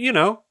 I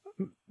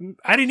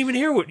didn't even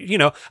hear what,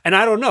 and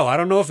I don't know. I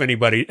don't know if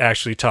anybody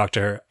actually talked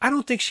to her. I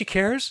don't think she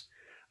cares.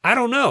 I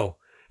don't know.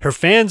 Her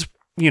fans,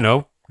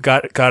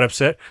 got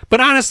upset.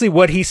 But honestly,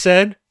 what he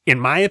said,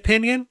 in my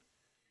opinion,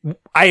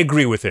 I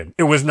agree with him.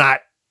 It was not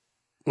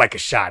like a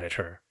shot at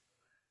her.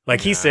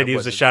 Like he said, he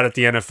was a shot at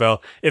the NFL.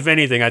 If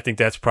anything, I think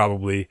that's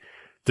probably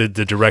the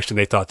direction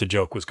they thought the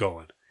joke was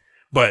going.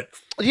 But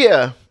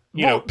yeah,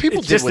 people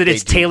it's just that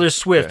it's Taylor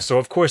Swift, so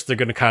of course they're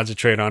going to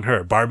concentrate on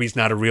her. Barbie's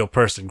not a real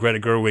person. Greta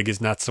Gerwig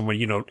is not someone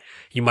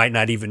you might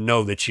not even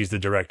know that she's the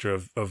director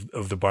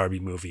of the Barbie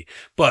movie.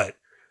 But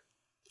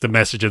the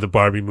message of the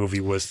Barbie movie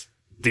was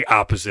the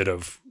opposite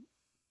of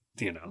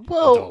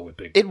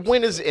it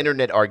went as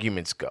internet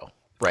arguments go,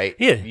 right?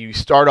 Yeah, you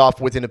start off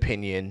with an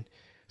opinion.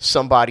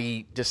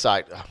 Somebody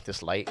decide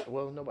this light.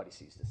 Well, nobody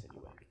sees this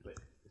anyway. But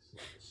this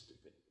is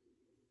stupid.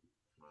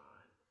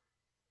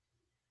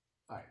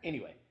 All right.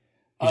 Anyway.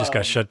 You just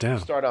got shut down.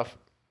 Start off.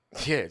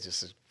 Yeah, it's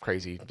just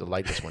crazy. The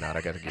light just went out.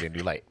 I got to get a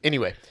new light.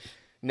 Anyway,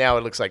 now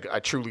it looks like I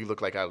truly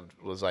look like I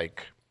was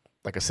like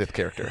a Sith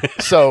character.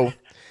 So,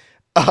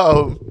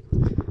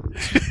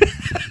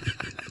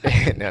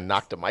 and I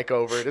knocked the mic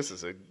over. This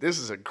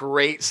is a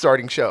great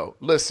starting show.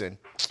 Listen,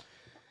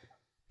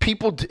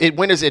 it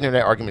went as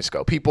internet arguments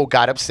go. People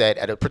got upset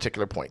at a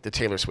particular point, the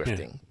Taylor Swift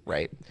thing,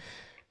 right?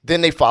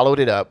 Then they followed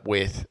it up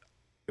with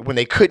when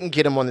they couldn't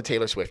get him on the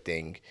Taylor Swift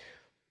thing.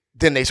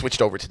 Then they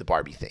switched over to the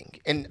Barbie thing.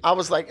 And I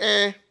was like,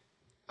 I'm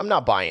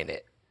not buying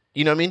it.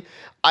 You know what I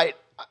mean?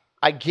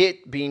 I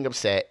get being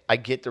upset. I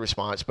get the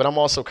response, but I'm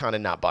also kind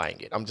of not buying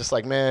it. I'm just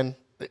like, man,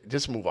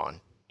 just move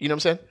on. You know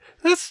what I'm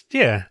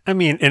saying? I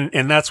mean,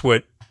 and that's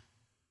what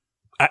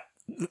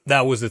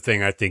that was the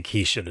thing I think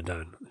he should have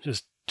done.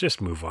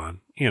 Just move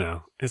on.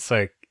 It's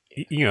like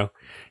you know,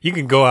 you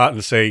can go out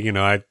and say, you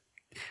know,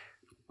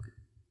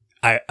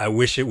 I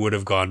wish it would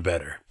have gone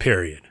better.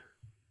 Period.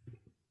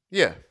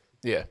 Yeah.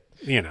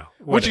 You know,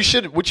 what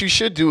you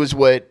should do is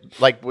what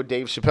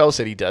Dave Chappelle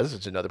said he does.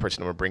 It's another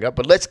person I'm gonna bring up,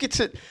 but let's get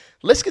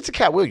to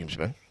Cat Williams,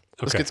 man.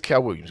 Let's get to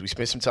Cat Williams. We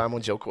spent some time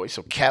on Joe Coy,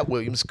 so Cat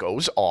Williams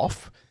goes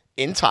off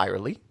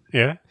entirely.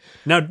 Yeah.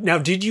 Now,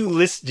 did you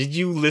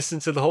listen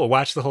to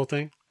watch the whole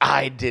thing?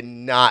 I did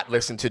not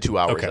listen to 2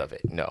 hours of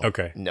it. No.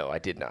 Okay. No, I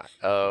did not.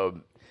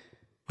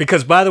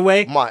 Because, by the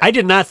way, I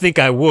did not think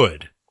I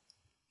would,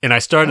 and I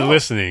started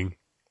listening,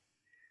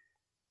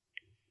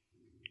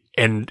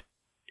 and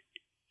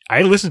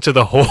I listened to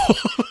the whole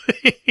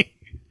thing.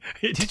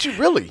 Did you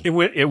really?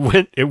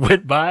 It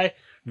went by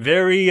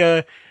very.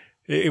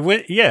 It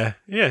went. Yeah.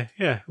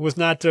 It was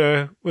not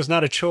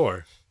a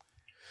chore.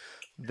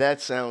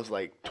 That sounds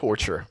like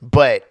torture,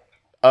 but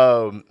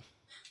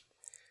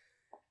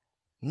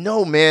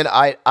no, man,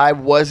 I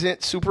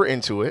wasn't super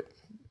into it.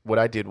 What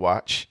I did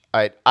watch,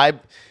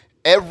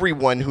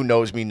 everyone who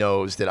knows me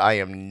knows that I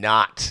am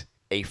not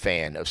a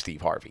fan of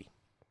Steve Harvey.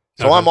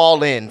 So I'm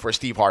all in for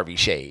Steve Harvey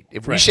shade.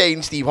 If we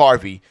shade Steve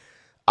Harvey,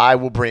 I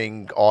will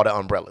bring all the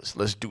umbrellas.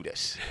 Let's do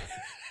this.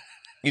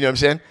 You know what I'm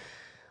saying?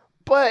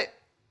 But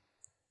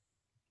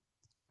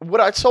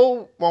what I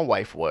told my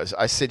wife was,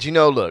 I said,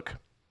 look,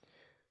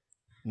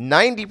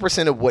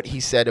 90% of what he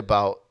said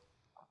about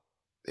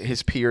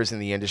his peers in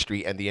the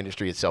industry and the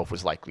industry itself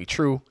was likely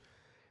true.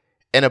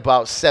 And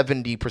about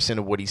 70%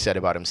 of what he said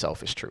about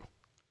himself is true.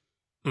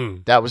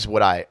 That was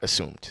what I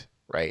assumed,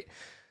 right?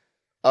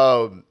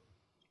 Then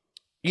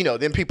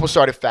people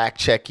started fact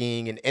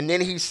checking. And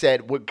then he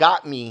said, what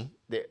got me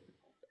there,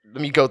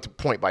 let me go through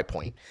point by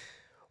point.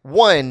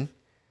 One,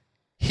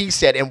 he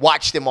said, and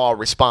watch them all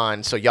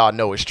respond so y'all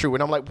know it's true.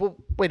 And I'm like, well,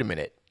 wait a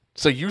minute.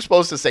 So you're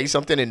supposed to say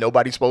something and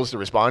nobody's supposed to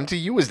respond to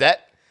you?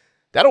 That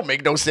don't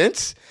make no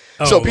sense.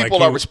 So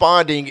people are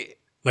responding.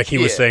 Like he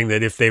was saying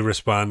that if they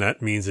respond,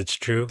 that means it's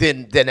true.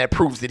 Then that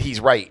proves that he's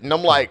right. And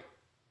I'm like,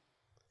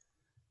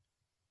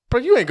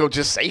 bro, you ain't gonna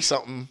just say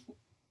something.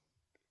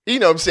 You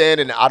know what I'm saying?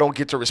 And I don't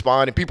get to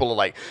respond. And people are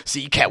like,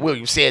 see, Cat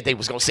Williams said they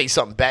was gonna say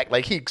something back.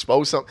 Like he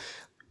exposed something.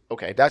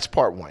 Okay, that's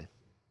part one.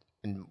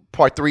 And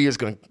part 3 is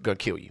gonna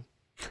kill you.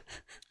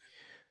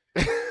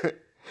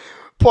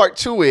 Part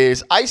 2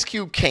 is Ice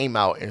Cube came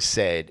out and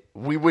said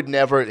we would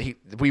never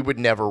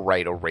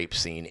write a rape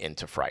scene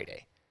into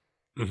Friday.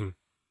 Mm-hmm.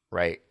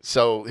 Right?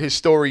 So his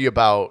story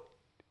about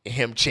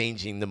him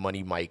changing the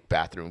Money Mike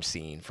bathroom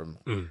scene from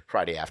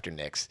Friday After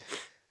Next,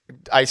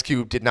 Ice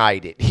Cube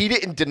denied it. He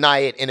didn't deny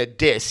it in a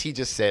diss. He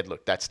just said,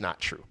 look, that's not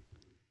true.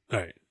 All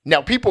right.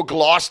 Now, people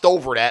glossed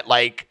over that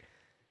like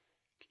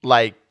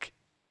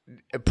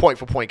point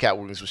for point Cat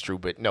Williams was true,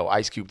 but no,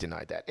 Ice Cube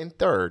denied that. And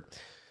third,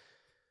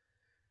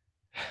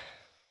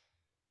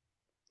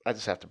 I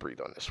just have to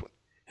breathe on this one.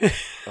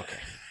 Okay.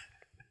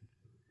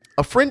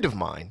 A friend of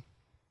mine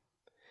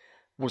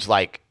was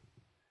like,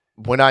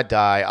 when I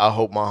die, I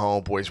hope my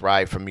homeboys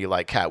ride for me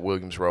like Cat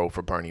Williams rode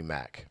for Bernie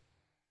Mac.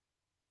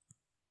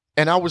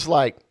 And I was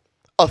like,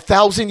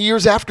 1,000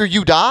 years after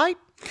you died?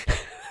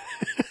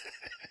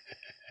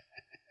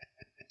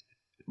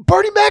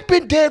 Bernie Mac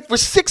been dead for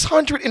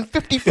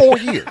 654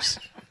 years.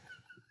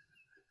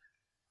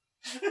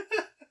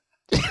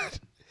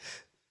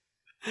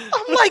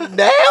 I'm like,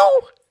 now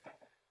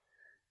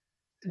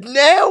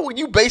when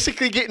you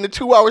basically getting a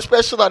 2-hour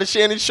special out of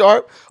Shannon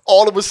Sharp,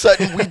 all of a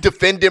sudden we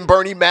defending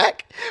Bernie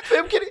Mac.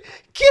 Fam, get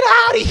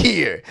out of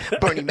here.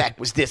 Bernie Mac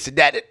was this and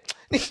that.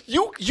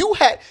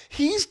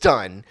 He's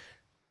done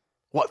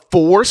what,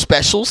 4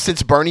 specials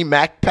since Bernie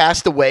Mac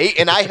passed away,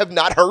 and I have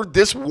not heard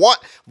this one.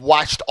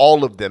 Watched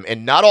all of them,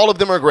 and not all of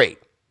them are great.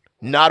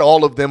 Not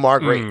all of them are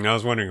great. I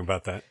was wondering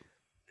about that.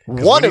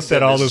 One of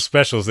said all those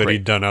specials that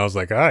he'd done, I was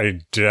like,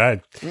 I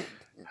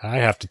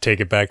have to take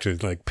it back to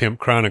like Pimp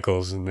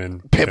Chronicles, and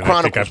then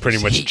I think I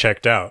pretty much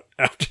checked out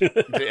after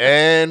that.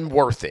 And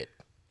worth it,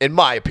 in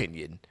my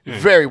opinion.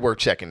 Very worth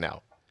checking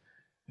out.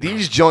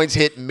 These joints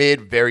hit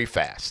mid very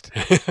fast.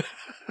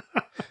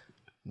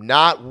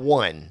 Not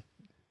one.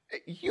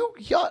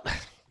 Y'all,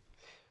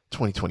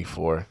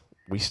 2024.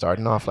 We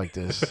starting off like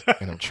this,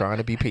 and I'm trying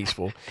to be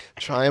peaceful,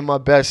 trying my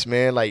best,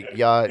 man. Like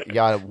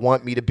y'all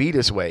want me to be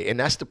this way, and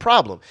that's the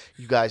problem.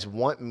 You guys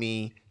want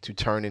me to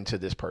turn into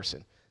this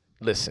person.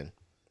 Listen,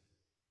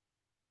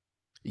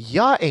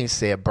 y'all ain't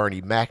said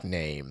Bernie Mac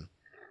name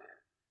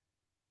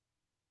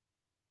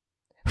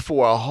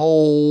for a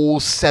whole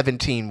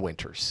 17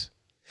 winters.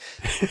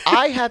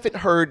 I haven't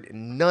heard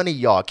none of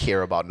y'all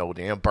care about no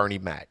damn Bernie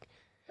Mac.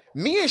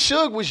 Me and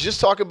Suge was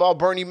just talking about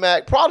Bernie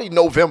Mac probably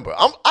November.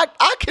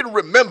 I can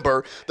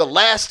remember the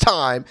last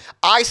time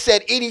I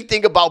said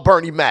anything about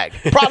Bernie Mac,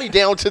 probably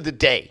down to the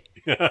day.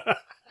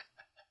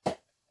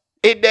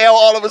 And now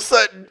all of a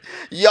sudden,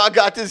 y'all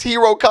got this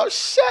hero called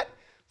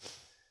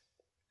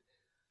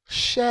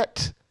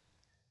Shut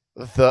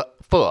the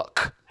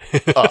fuck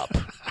up.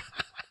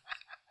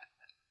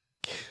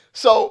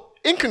 So,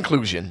 in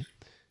conclusion,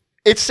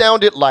 it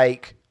sounded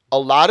like a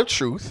lot of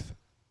truth,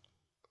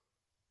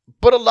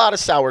 but a lot of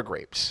sour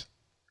grapes.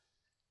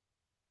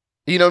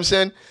 You know what I'm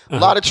saying? A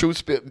lot of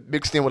truth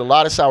mixed in with a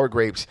lot of sour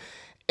grapes.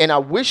 And I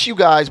wish you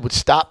guys would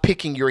stop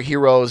picking your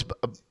heroes,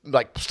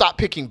 like stop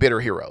picking bitter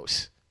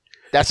heroes.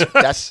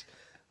 That's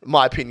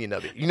my opinion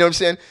of it. You know what I'm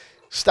saying?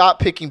 Stop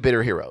picking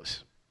bitter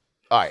heroes.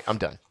 All right, I'm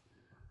done.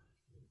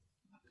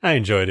 I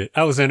enjoyed it.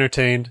 I was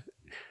entertained.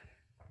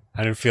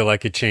 I didn't feel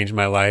like it changed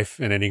my life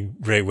in any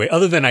great way.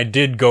 Other than I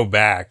did go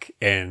back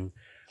and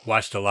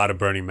watched a lot of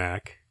Bernie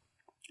Mac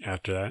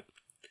after that.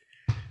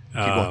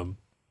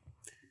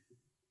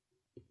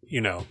 You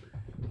know,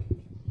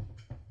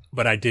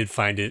 but I did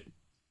find it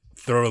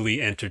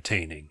thoroughly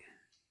entertaining.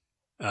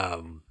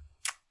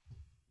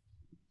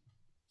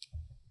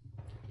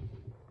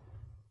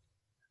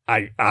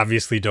 I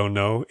obviously don't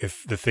know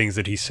if the things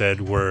that he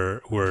said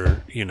were,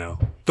 you know,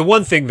 the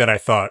one thing that I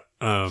thought,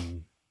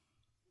 that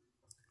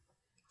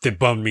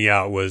bummed me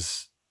out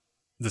was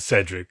the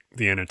Cedric,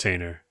 the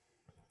Entertainer.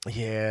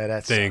 Yeah,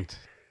 that thing.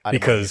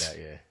 Because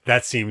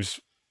that seems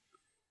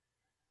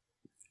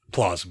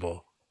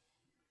plausible.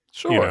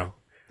 Sure. You know?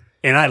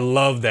 And I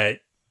love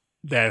that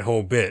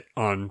whole bit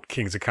on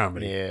Kings of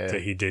Comedy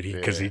that he did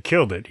because he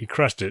killed it. He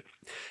crushed it.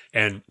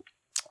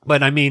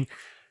 But I mean,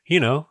 you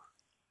know,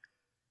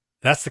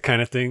 that's the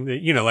kind of thing that,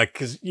 you know, like,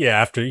 cause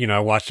after, you know, I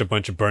watched a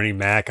bunch of Bernie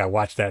Mac, I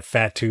watched that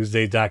Fat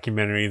Tuesday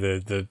documentary,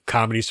 the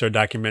Comedy Store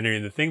documentary.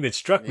 And the thing that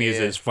struck me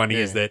as funny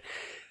is that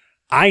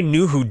I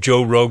knew who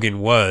Joe Rogan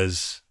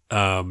was,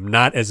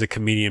 not as a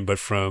comedian, but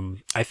from,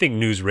 I think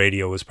News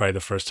Radio was probably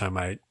the first time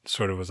I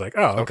sort of was like,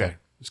 oh, okay.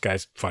 This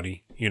guy's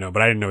funny, you know,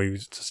 but I didn't know he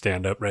was a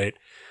stand-up, right?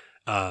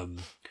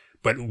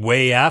 But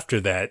way after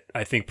that,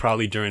 I think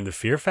probably during the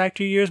Fear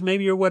Factory years,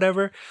 maybe, or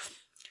whatever,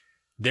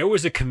 there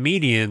was a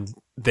comedian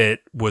that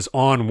was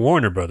on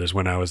Warner Brothers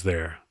when I was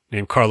there,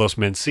 named Carlos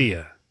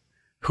Mencia,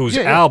 whose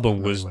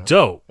album was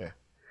dope.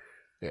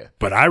 Yeah.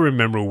 But I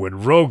remember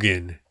when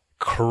Rogan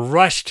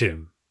crushed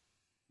him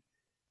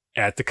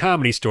at the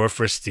Comedy Store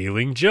for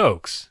stealing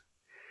jokes.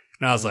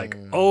 And I was like,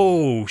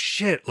 oh,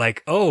 shit.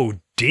 Like, oh,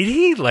 did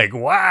he? Like,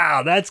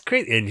 wow, that's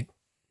crazy. And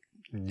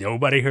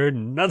nobody heard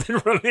nothing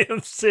from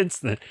him since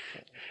then.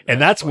 And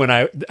that's when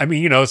I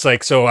mean, you know, it's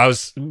like, so I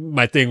was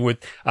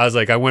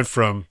like, I went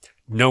from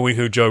knowing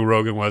who Joe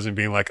Rogan was and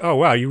being like, oh,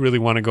 wow, you really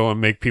want to go and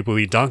make people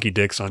eat donkey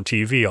dicks on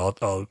TV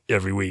all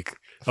every week.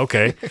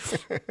 Okay.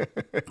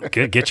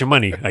 Get your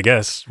money, I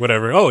guess,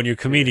 whatever. Oh, and you're a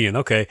comedian.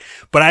 Okay.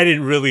 But I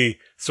didn't really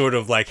sort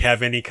of like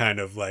have any kind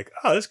of like,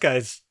 oh, this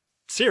guy's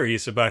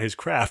serious about his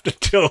craft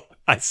until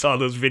I saw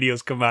those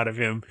videos come out of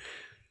him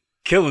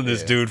killing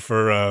this dude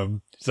for,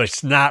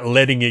 like not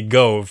letting it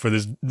go for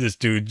this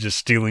dude just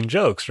stealing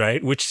jokes,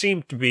 right? Which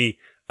seemed to be,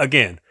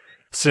 again,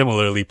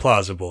 similarly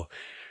plausible,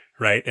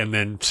 right? And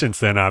then since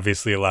then,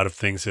 obviously, a lot of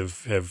things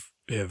have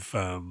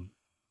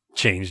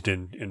changed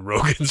in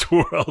Rogan's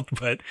world,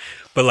 but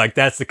like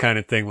that's the kind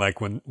of thing.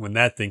 Like when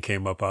that thing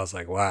came up, I was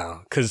like,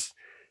 wow, because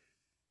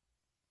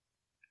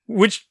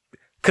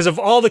of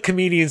all the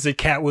comedians that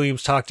Cat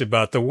Williams talked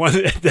about, the one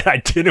that I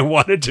didn't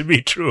want it to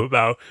be true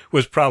about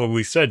was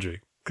probably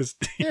Cedric. Because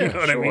you know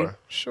what I mean?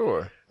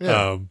 Sure.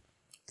 Yeah.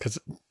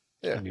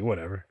 I mean,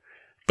 whatever.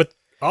 But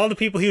all the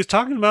people he was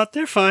talking about,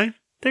 they're fine.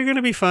 They're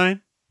gonna be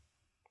fine.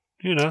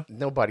 You know,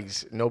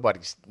 nobody's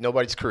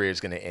career is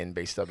gonna end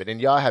based off it.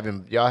 And y'all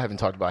haven't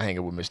talked about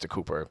hanging with Mr.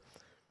 Cooper.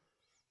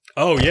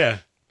 Oh yeah,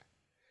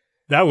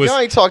 that was. Y'all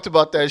ain't talked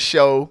about that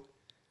show.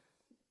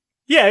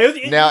 Yeah,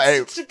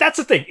 that's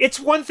the thing. It's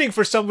one thing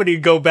for somebody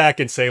to go back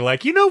and say,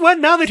 like, you know what?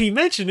 Now that he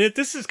mentioned it,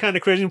 this is kind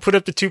of crazy. And put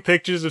up the two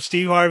pictures of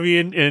Steve Harvey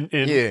and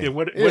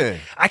what I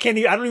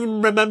don't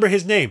even remember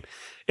his name,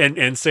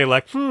 and say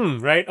like,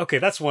 right? Okay,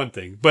 that's one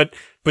thing. But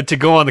to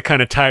go on the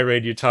kind of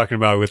tirade you're talking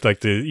about with like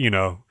the, you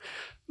know,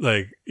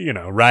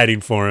 riding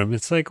for him,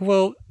 it's like,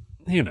 well,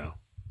 you know,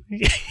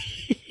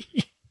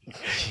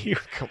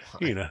 come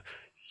on, you know,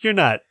 you're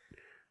not.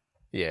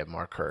 Yeah,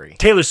 Mark Curry.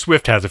 Taylor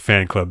Swift has a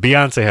fan club.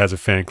 Beyonce has a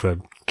fan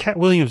club. Cat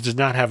Williams does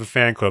not have a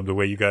fan club the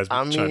way you guys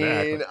trying to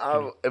act.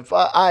 If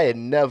I had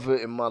never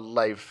in my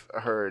life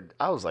heard,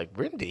 I was like,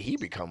 when did he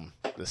become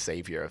the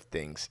savior of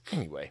things?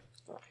 Anyway.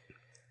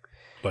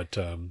 But,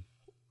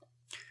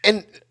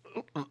 and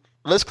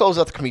let's close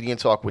out the comedian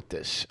talk with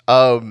this.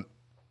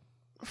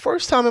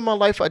 First time in my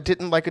life I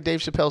didn't like a Dave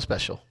Chappelle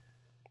special.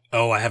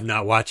 Oh, I have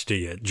not watched it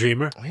yet.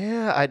 Dreamer?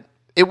 Yeah,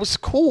 it was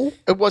cool.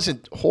 It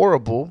wasn't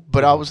horrible,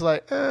 but I was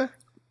like,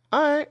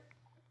 all right.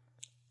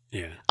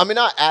 Yeah. I mean,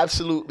 I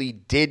absolutely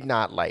did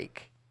not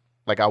like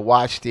I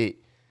watched it.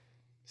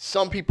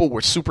 Some people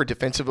were super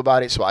defensive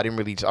about it, so I don't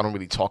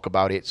really talk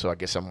about it. So I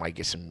guess I might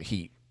get some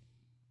heat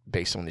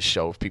based on the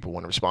show if people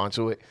want to respond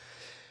to it.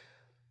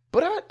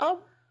 But I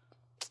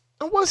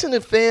wasn't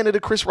a fan of the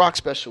Chris Rock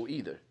special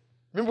either.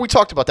 Remember we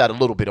talked about that a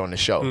little bit on the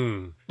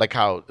show, like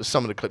how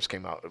some of the clips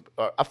came out.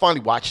 I finally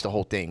watched the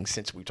whole thing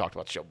since we talked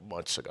about the show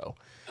months ago.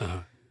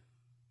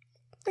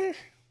 Yeah.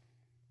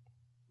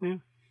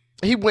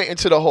 He went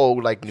into the whole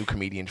like new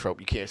comedian trope.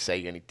 You can't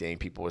say anything.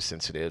 People are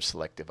sensitive,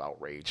 selective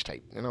outrage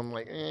type. And I'm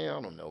like, I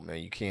don't know, man.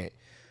 You can't.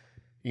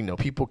 You know,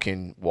 people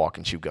can walk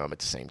and chew gum at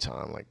the same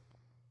time. Like,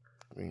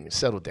 I mean,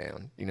 settle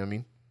down. You know what I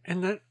mean?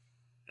 And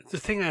The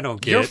thing I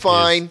don't get You're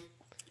fine.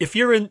 If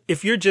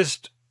you're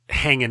just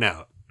hanging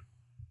out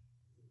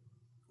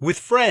with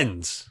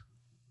friends,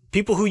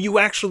 people who you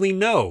actually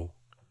know.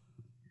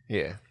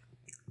 Yeah.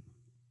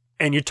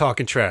 And you're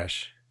talking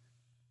trash.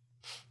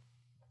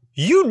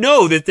 You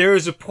know that there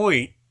is a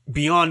point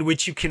beyond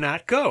which you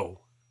cannot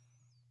go.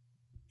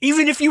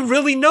 Even if you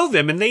really know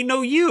them and they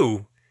know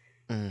you.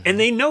 Mm-hmm. And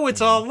they know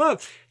it's all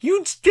love.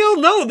 You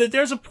still know that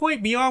there's a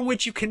point beyond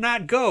which you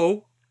cannot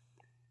go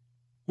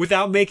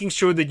without making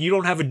sure that you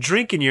don't have a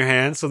drink in your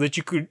hand so that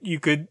you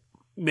could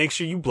make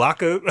sure you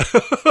block a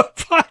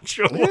punch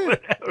or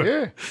whatever.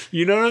 Yeah.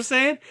 You know what I'm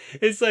saying?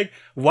 It's like,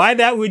 why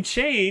that would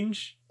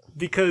change,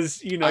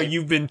 because,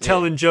 you've been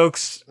telling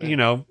jokes,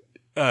 to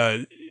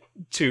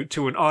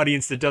an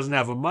audience that doesn't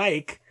have a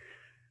mic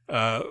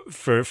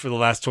for the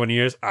last 20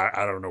 years.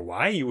 I don't know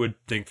why you would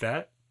think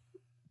that.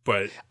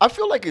 But I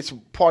feel like it's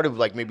part of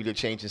like maybe the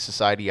change in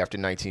society after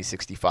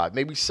 1965,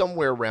 maybe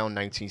somewhere around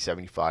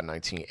 1975,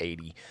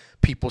 1980,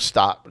 people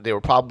stopped. There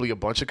were probably a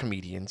bunch of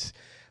comedians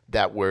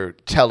that were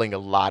telling a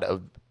lot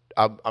of,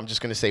 I'm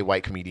just going to say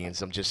white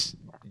comedians. I'm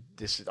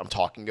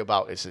talking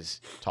about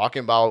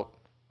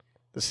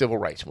the civil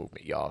rights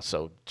movement, y'all.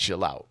 So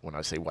chill out when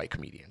I say white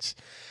comedians.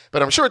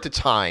 But I'm sure at the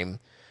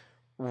time,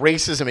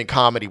 racism in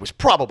comedy was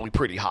probably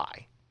pretty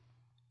high.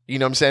 You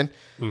know what I'm saying?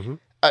 Mm-hmm.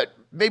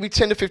 Maybe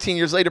 10 to 15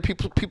 years later,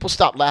 people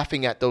stopped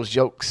laughing at those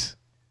jokes,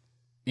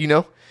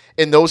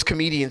 and those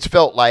comedians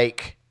felt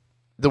like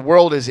the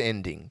world is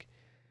ending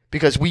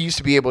because we used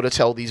to be able to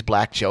tell these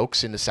black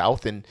jokes in the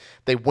South and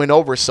they went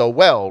over so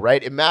well,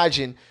 right?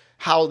 Imagine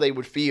how they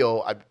would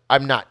feel.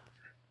 I'm not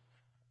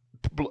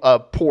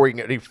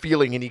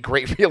feeling any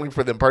great feeling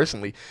for them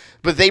personally,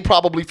 but they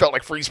probably felt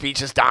like free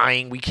speech is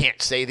dying. We can't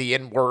say the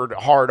N-word,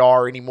 hard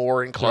R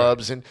anymore in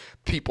clubs, and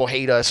people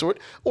hate us.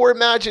 Or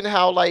imagine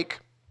how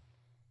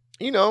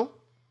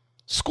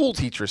school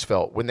teachers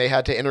felt when they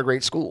had to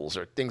integrate schools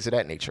or things of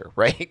that nature,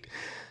 right?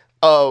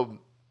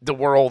 The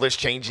world is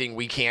changing.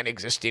 We can't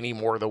exist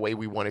anymore the way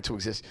we wanted to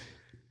exist.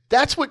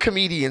 That's what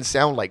comedians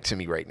sound like to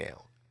me right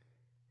now.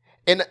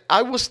 And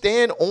I will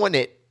stand on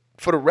it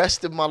for the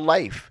rest of my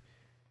life.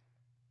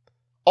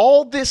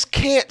 All this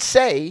can't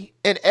say,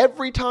 and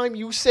every time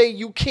you say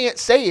you can't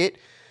say it,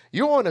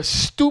 you're on a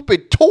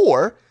stupid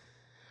tour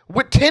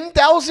with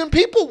 10,000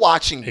 people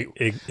watching you.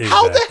 Exactly.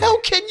 How the hell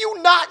can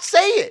you not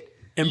say it?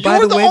 And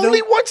You're the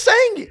only one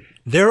saying it.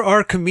 There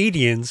are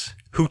comedians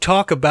who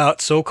talk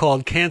about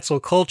so-called cancel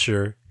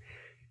culture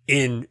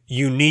in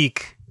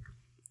unique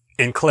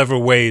and clever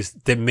ways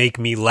that make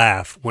me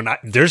laugh.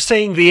 They're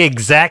saying the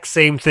exact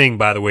same thing,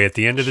 by the way. At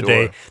the end of the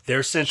day,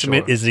 their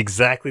sentiment is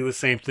exactly the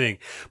same thing.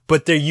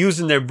 But they're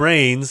using their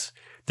brains,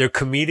 their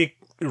comedic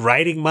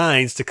writing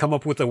minds, to come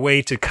up with a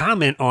way to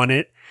comment on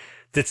it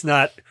that's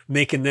not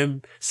making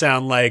them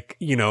sound like,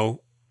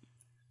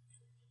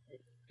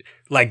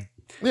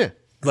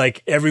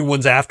 like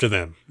everyone's after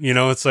them.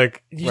 It's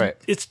like,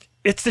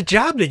 it's the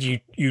job that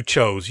you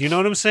chose. You know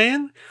what I'm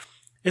saying?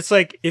 It's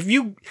like,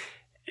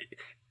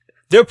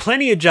 there are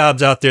plenty of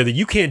jobs out there that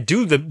you can't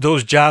do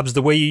those jobs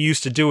the way you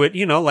used to do it.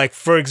 Like,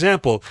 for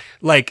example,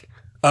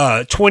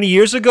 20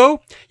 years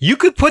ago, you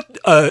could put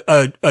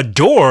a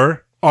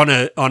door on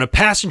a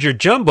passenger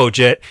jumbo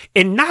jet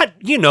and not,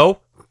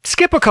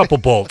 skip a couple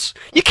bolts.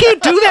 You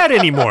can't do that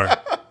anymore.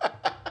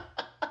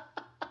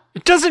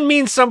 It doesn't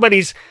mean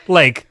somebody's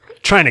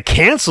trying to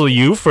cancel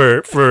you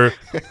for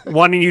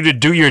wanting you to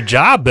do your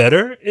job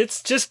better.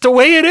 It's just the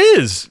way it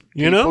is,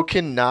 People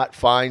cannot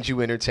find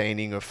you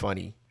entertaining or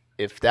funny.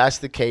 If that's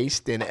the case,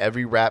 then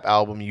every rap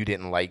album you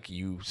didn't like,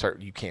 you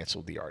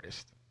canceled the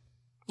artist.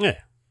 Yeah.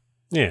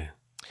 Yeah.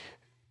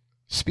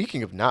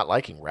 Speaking of not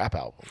liking rap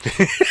albums.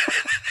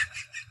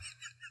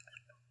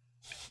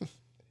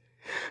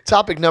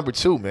 Topic number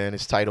 2, man,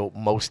 is titled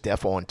Mos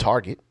Def on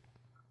Target.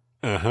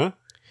 Uh-huh.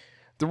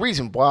 The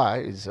reason why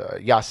is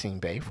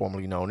Yasin Bey,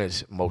 formerly known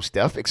as Mos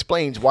Def,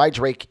 explains why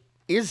Drake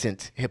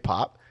isn't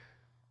hip-hop.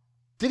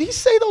 Did he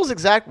say those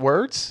exact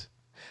words?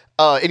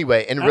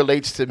 Anyway, and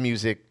relates his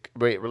music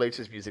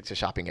to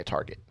shopping at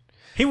Target.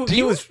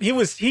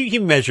 He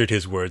measured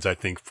his words, I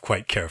think,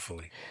 quite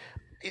carefully.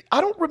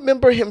 I don't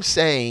remember him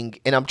saying,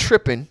 and I'm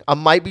tripping, I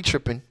might be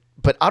tripping,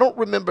 but I don't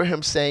remember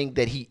him saying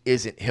that he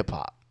isn't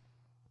hip-hop.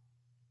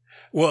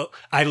 Well,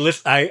 I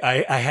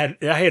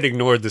had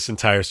ignored this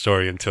entire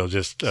story until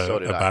just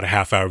about a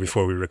half hour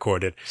before we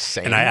recorded,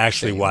 and I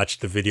actually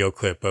watched the video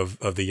clip of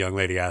the young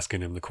lady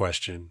asking him the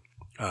question.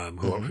 I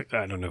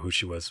don't know who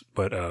she was,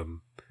 but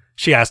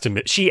she asked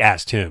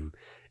him,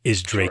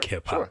 "Is Drake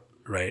hip hop?" Sure.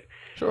 Right?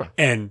 Sure.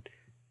 And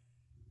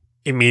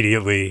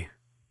immediately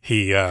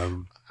he,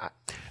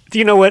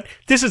 you know what?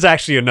 This is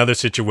actually another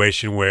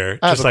situation where,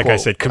 just like I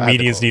said,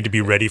 comedians need to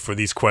be ready for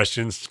these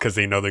questions because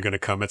they know they're going to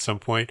come at some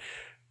point.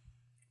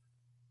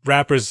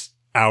 Rappers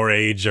our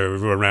age or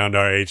around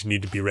our age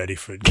need to be ready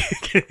for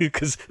it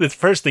because the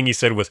first thing he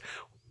said was,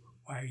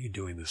 "Why are you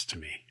doing this to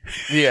me?"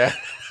 Yeah.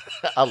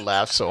 I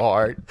laughed so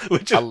hard.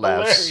 I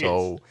laughed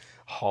so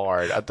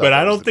hard. But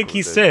I don't think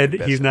he said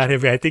he's not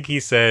heavy. I think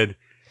he said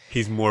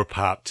he's more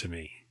pop to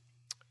me.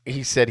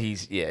 He said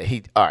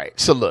all right.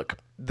 So look,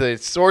 the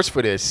source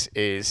for this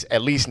is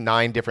at least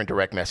 9 different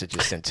direct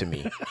messages sent to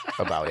me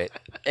about it.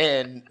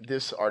 And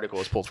this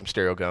article is pulled from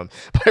Stereo Gum.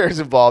 Players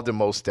involved in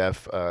Mos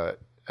Def,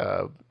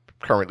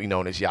 currently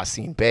known as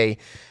Yasin Bey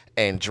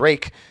and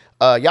Drake.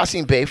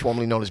 Yasin Bey,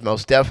 formerly known as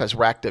Mos Def, has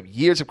racked up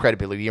years of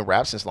credibility in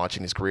rap since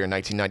launching his career in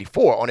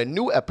 1994. On a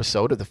new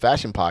episode of the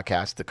fashion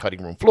podcast, The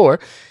Cutting Room Floor,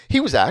 he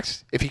was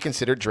asked if he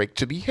considered Drake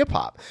to be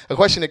hip-hop, a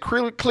question that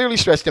clearly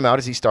stressed him out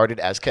as he started,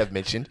 as Kev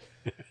mentioned.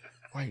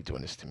 Why are you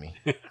doing this to me?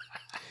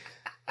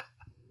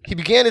 He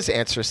began his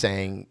answer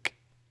saying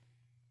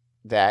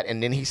that,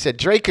 and then he said,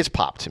 Drake is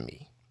pop to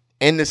me.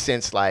 In the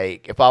sense,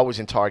 like, if I was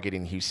in Target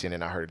in Houston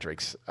and I heard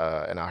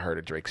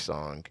a Drake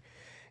song,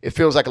 it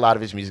feels like a lot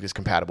of his music is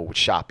compatible with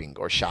shopping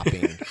or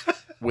shopping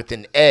with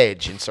an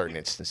edge in certain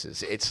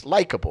instances. It's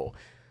likable.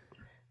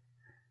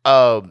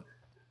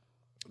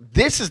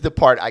 This is the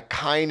part I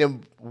kind of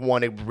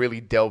want to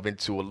really delve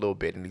into a little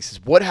bit. And he says,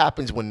 what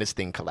happens when this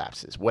thing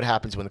collapses? What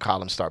happens when the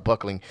columns start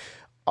buckling?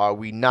 Are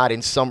we not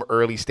in some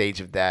early stage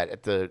of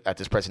that at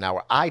this present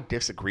hour? I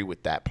disagree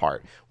with that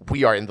part.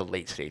 We are in the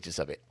late stages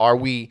of it. Are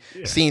we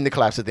seeing the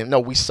collapse of them? No,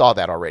 we saw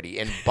that already.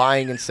 And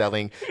buying and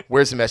selling,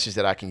 where's the message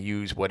that I can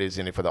use? What is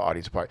in it for the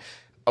audience part?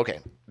 Okay,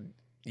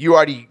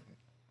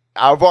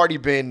 I've already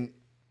been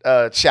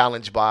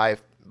challenged by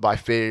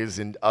Fizz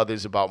and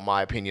others about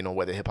my opinion on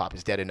whether hip hop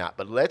is dead or not.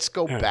 But let's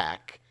go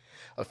back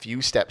a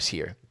few steps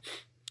here.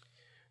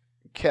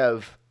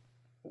 Kev,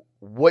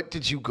 what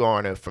did you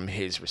garner from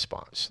his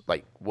response?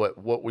 Like,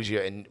 what was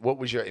your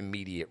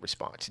immediate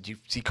response? Did you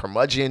see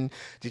curmudgeon?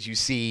 Did you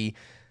see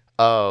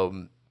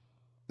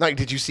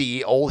did you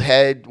see old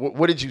head?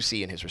 What did you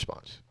see in his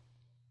response?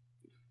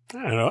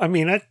 I don't know. I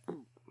mean, I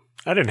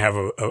didn't have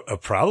a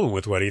problem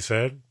with what he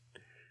said.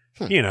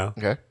 You know.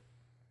 Okay.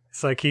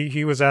 It's like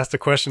he was asked a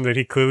question that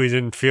he clearly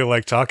didn't feel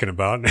like talking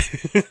about, and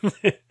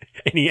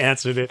he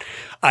answered it.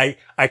 I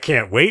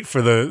can't wait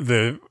for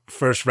the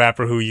first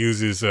rapper who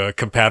uses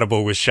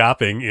compatible with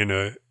shopping in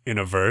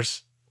a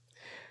verse.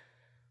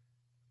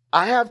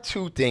 I have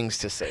 2 things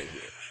to say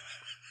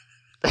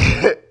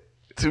here.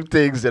 2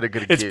 things that are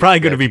going to. It's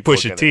probably going to be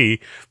Pusha T.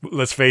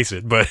 Let's face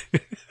it, but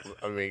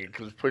I mean,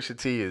 because Pusha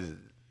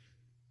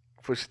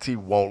T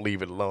won't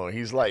leave it alone.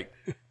 He's like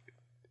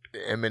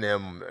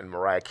Eminem and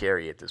Mariah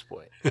Carey at this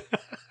point.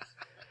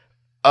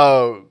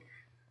 Am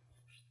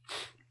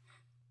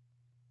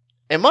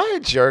I a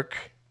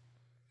jerk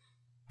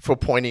for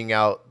pointing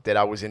out that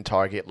I was in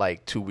Target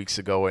like 2 weeks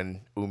ago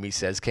and Umi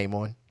Says came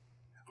on?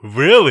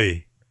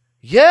 Really?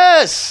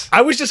 Yes.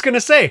 I was just going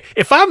to say,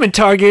 if I'm in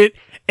Target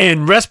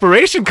and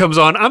Respiration comes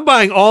on, I'm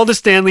buying all the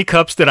Stanley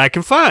Cups that I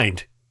can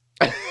find.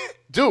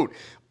 Dude,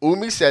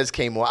 Umi Says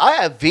came on.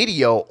 I have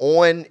video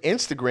on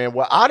Instagram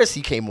where Odyssey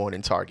came on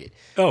in Target.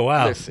 Oh,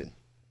 wow. Listen,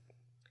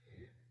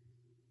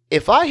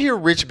 if I hear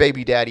Rich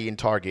Baby Daddy in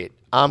Target,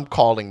 I'm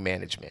calling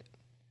management.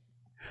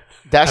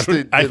 That's I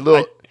don't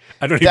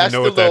even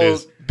know what that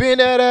is. Bend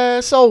that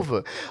ass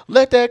over.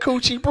 Let that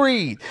coochie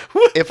breathe.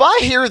 If I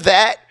hear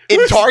that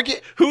in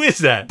Target. Who is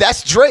that?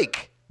 That's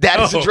Drake. That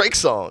is a Drake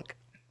song.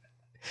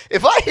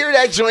 If I hear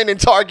that joint in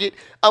Target,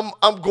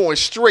 I'm going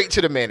straight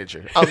to the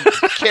manager. I'm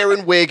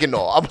carrying wig and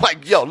all. I'm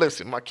like, yo,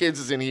 listen, my kids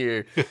is in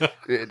here.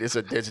 There's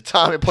a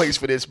time and place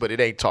for this, but it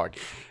ain't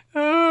Target.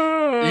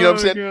 Oh, you know what I'm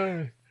saying?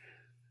 God.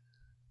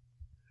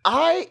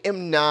 I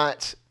am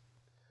not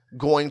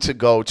going to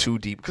go too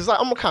deep because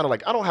I'm kind of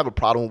like, I don't have a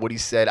problem with what he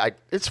said.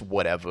 It's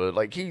whatever.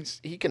 Like he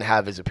can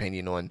have his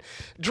opinion on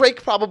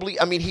Drake. Probably.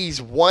 I mean,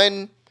 he's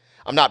one.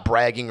 I'm not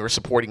bragging or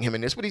supporting him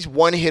in this, but he's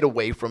one hit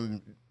away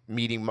from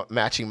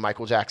matching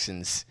Michael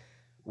Jackson's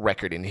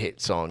record in hit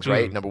songs,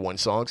 right? Number 1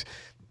 songs.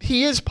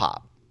 He is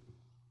pop,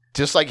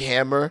 just like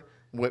Hammer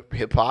went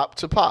hip hop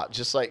to pop,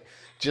 just like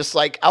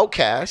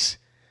Outkast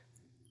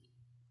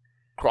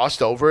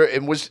crossed over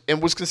and was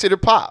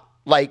considered pop.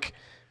 Like,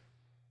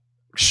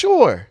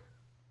 sure.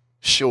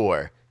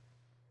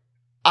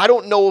 I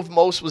don't know if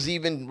Mos was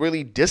even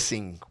really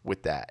dissing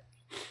with that.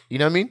 You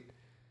know what I mean?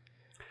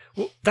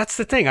 Well, that's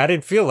the thing. I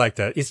didn't feel like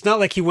that. It's not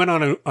like he went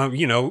on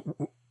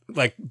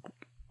like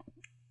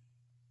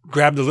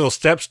grabbed a little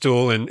step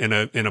stool and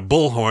a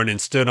bullhorn and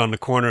stood on the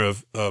corner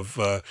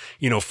of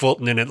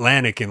Fulton and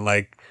Atlantic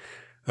and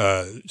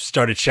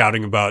started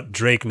shouting about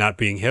Drake not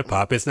being hip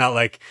hop. It's not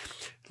like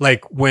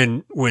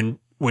when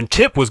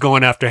Tip was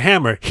going after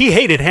Hammer, he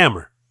hated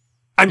Hammer.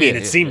 I mean,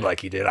 it seemed like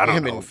he did. I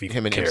don't know if he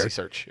cared. And MC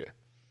Search, yeah.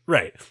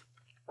 Right.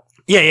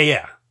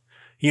 Yeah.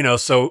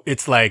 So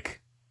it's like,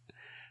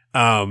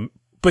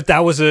 but that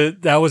was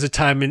a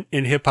time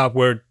in hip hop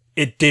where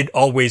it did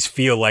always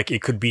feel like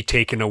it could be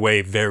taken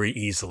away very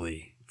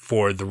easily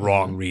for the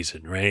wrong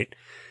reason, right?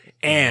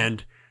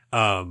 And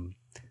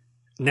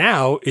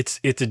now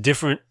it's a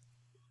different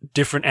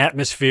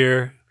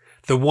atmosphere.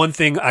 The one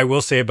thing I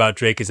will say about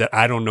Drake is that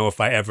I don't know if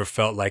I ever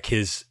felt like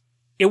it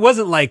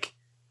wasn't like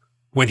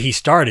when he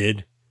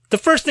started, the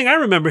first thing I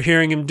remember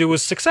hearing him do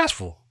was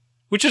Successful,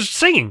 which is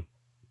singing,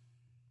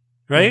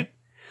 right?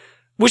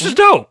 Which is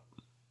dope.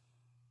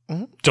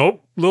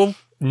 Dope little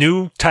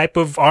new type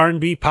of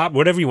R&B pop,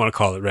 whatever you want to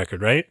call it,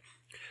 record, right?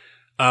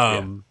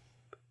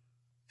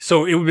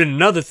 So it would have been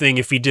another thing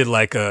if he did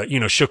like a,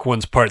 Shook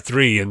One's Part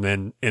 3 and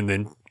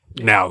then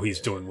now he's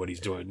doing what he's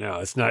doing now.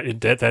 It's not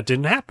that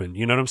didn't happen.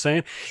 You know what I'm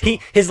saying? Sure.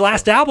 His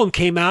last album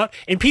came out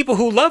and people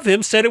who love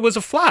him said it was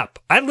a flop.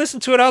 I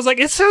listened to it. I was like,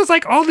 it sounds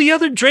like all the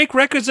other Drake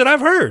records that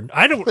I've heard.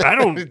 I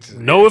don't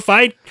know if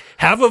I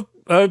have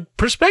a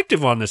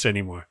perspective on this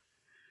anymore.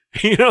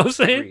 You know what I'm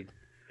saying? Agreed.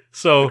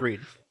 So, Agreed.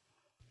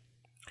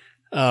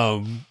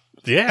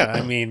 Yeah,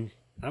 I mean,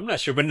 I'm not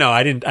sure, but no,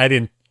 I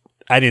didn't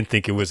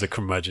think it was a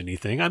curmudgeon-y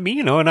thing. I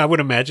mean, and I would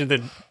imagine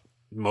that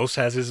Mos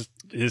has his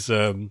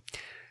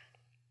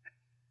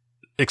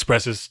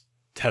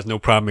has no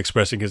problem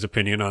expressing his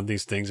opinion on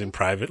these things in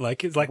private,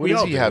 like what we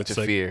does all he do. have It's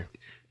to fear?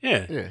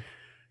 Yeah.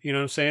 You know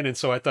what I'm saying? And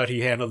so I thought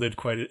he handled it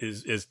quite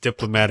as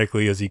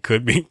diplomatically as he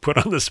could, being put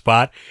on the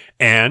spot.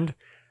 And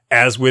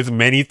as with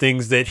many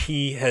things that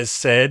he has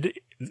said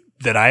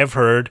that I have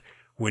heard,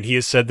 when he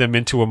has said them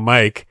into a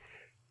mic,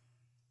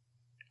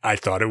 I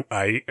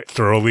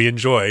thoroughly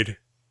enjoyed.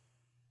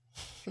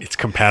 It's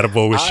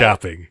compatible with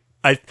shopping.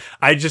 I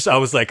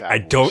was like, I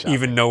don't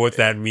even know what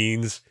that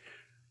means,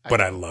 but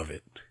I love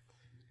it.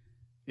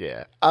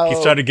 Yeah. He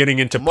started getting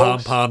into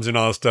pom-poms and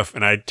all this stuff,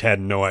 and I had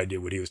no idea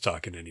what he was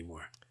talking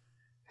anymore.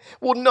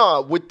 Well,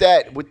 no, with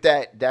that,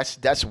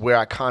 that's where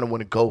I kind of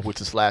want to go with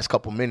this last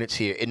couple minutes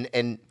here,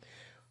 and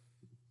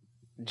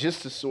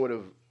just to sort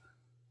of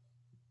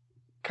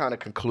kind of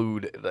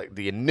conclude like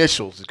the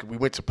initials. We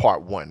went to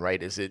part 1,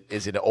 right? Is it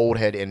an old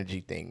head energy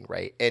thing,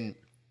 right? And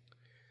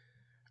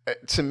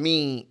to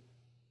me,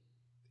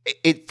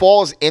 it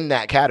falls in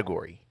that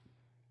category.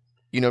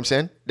 You know what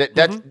I'm saying?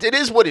 It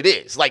is what it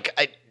is. Like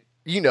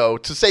to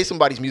say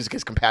somebody's music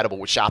is compatible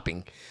with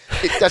shopping,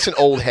 that's an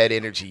old head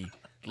energy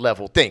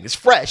level thing. It's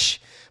fresh,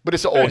 but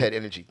it's an old head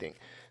energy thing.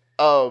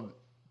 But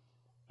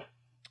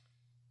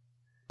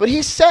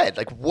he said,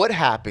 like, what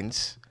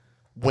happens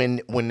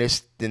when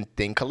this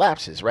thing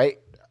collapses, right?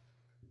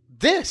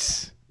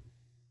 This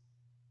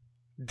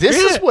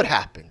is what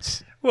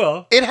happens.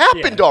 Well, it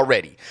happened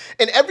already.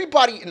 And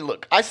everybody, and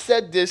look, I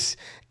said this,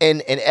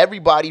 and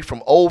everybody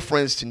from old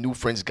friends to new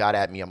friends got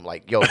at me. I'm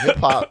like, yo, hip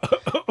hop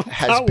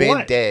has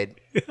been dead.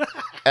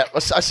 I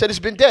said it's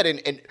been dead,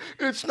 and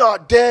it's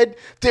not dead.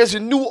 There's a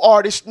new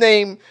artist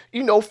named,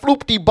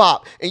 Floopty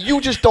Bop, and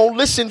you just don't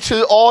listen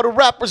to all the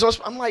rappers.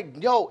 I'm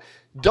like, yo,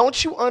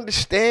 don't you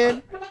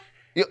understand?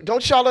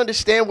 Don't y'all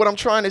understand what I'm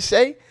trying to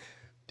say?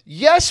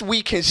 Yes,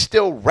 we can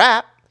still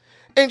rap,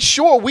 and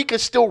sure, we can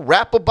still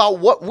rap about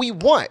what we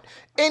want.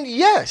 And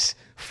yes,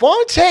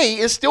 Fonte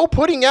is still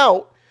putting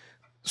out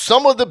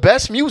some of the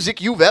best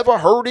music you've ever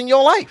heard in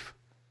your life.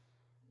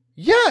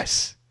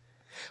 Yes.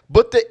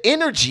 But the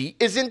energy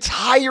is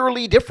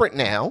entirely different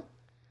now.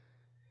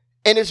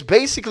 And it's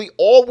basically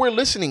all we're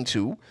listening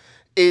to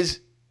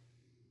is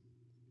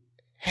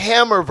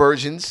Hammer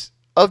versions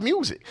of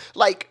music.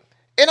 Like,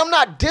 and I'm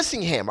not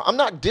dissing Hammer. I'm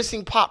not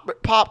dissing pop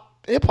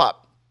hip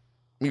hop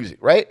music,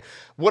 right?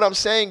 What I'm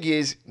saying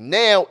is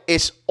now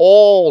it's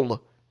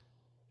all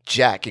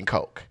Jack and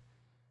Coke.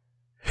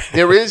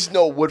 There is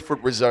no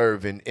Woodford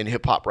Reserve in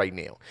hip hop right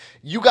now.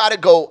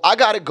 I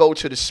gotta go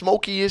to the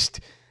smokiest,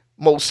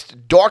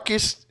 most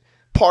darkest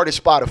part of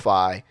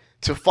Spotify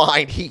to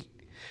find heat.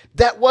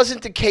 That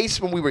wasn't the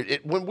case when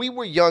we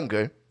were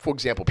younger. For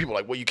example, people are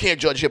like, well, you can't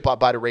judge hip hop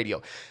by the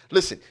radio.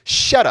 Listen,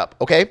 shut up,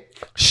 okay?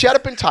 Shut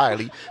up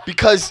entirely,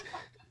 because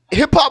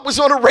hip hop was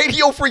on the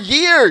radio for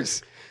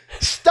years.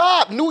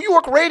 Stop. New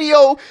York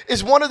radio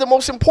is one of the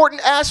most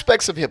important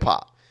aspects of hip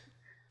hop.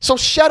 So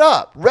shut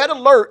up. Red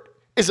Alert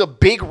is a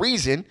big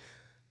reason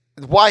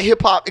why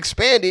hip hop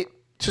expanded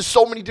to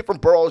so many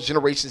different boroughs,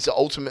 generations, to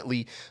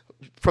ultimately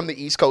from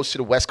the East Coast to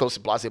the West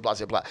Coast, blah, blah,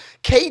 blah, blah.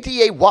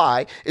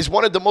 KDAY is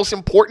one of the most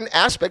important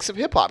aspects of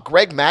hip hop.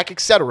 Greg Mack,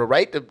 etc.,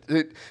 right? The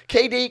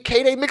KD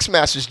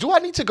Mixmasters. Do I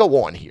need to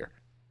go on here?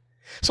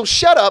 So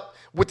shut up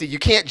with the you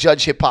can't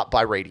judge hip hop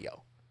by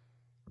radio,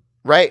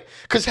 right?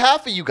 Because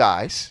half of you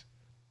guys,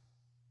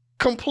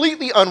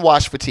 completely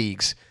unwashed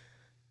fatigues,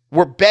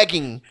 were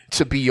begging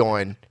to be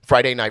on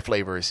Friday Night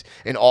Flavors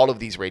and all of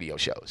these radio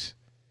shows.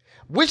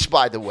 Which,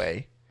 by the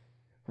way,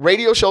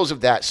 radio shows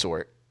of that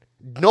sort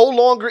no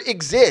longer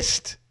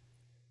exist.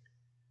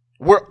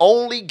 We're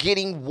only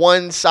getting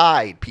one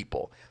side,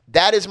 people.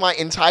 That is my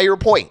entire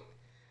point.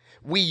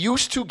 We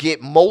used to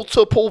get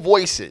multiple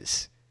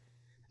voices.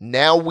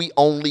 Now we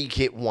only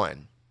get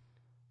one.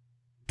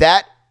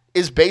 That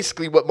is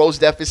basically what Mos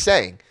Def is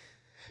saying.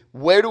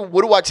 What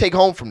do I take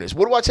home from this?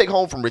 What do I take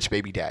home from Rich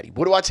Baby Daddy?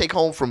 What do I take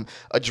home from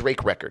a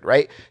Drake record,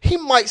 right? He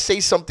might say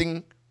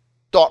something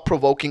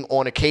thought-provoking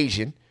on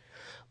occasion,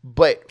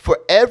 but for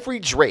every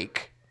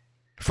Drake,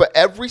 for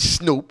every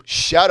Snoop,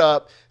 shut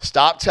up,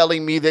 stop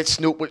telling me that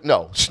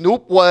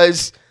Snoop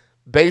was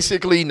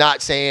basically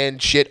not saying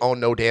shit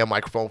on no damn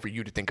microphone for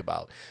you to think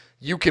about.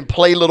 You can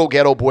play Little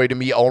Ghetto Boy to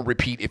me on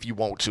repeat if you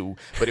want to,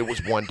 but it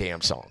was one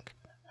damn song.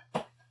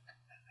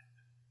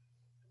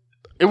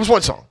 It was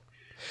one song.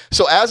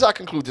 So as I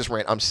conclude this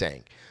rant, I'm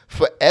saying,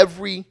 for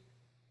every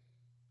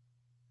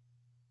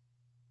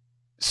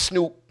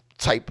Snoop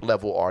type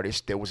level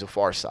artist, there was a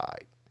Far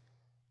Side.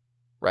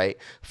 Right?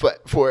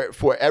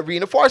 For every,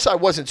 and the Far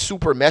Side wasn't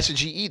super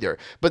messagey either,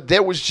 but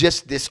there was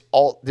just this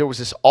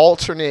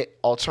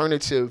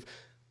alternative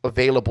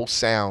available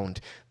sound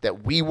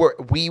that we were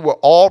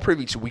all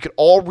privy to. We could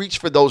all reach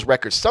for those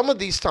records. Some of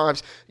these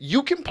times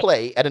you can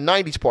play at a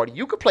 90s party,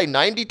 you could play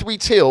 93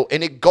 Till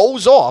and it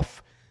goes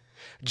off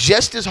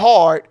just as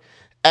hard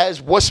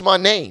as What's My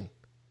Name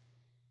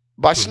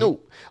by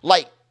Snoop.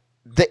 Like,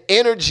 the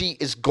energy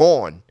is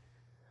gone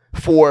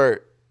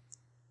for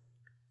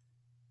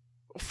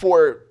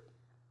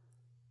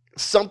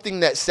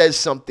something that says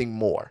something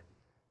more.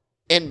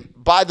 And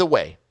by the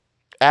way,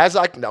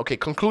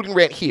 concluding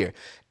rant here,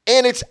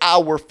 and it's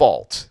our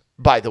fault,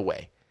 by the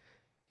way.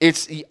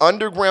 It's the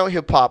underground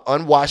hip hop,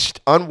 unwashed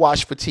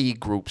fatigue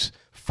group's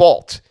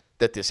fault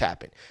that this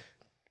happened.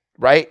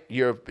 Right?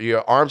 Your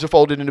arms are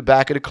folded in the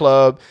back of the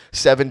club,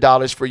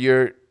 $7 for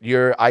your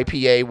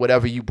IPA,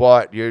 whatever you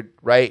bought. You're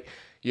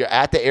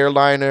at the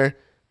airliner,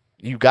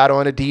 you got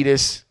on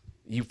Adidas.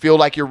 You feel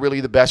like you're really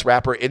the best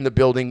rapper in the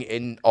building,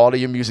 and all of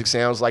your music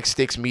sounds like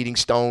sticks meeting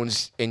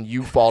stones and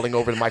you falling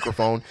over the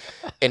microphone.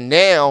 And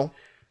now,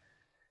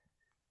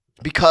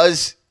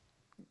 because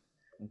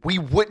we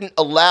wouldn't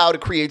allow the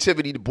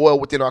creativity to boil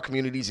within our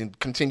communities and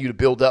continue to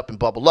build up and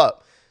bubble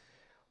up,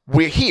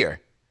 we're here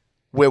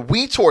where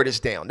we tore this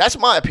down. That's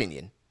my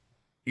opinion.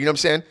 You know what I'm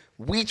saying?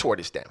 We tore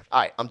this down.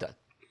 All right, I'm done.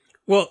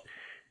 Well,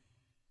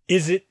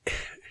 is it...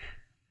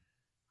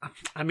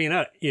 I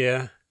mean,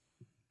 yeah...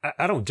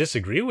 I don't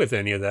disagree with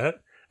any of that.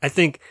 I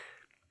think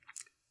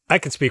I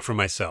can speak for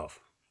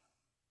myself.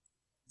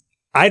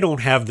 I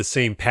don't have the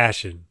same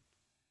passion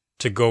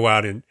to go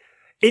out and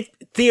it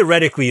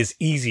theoretically is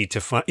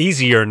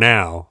easier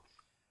now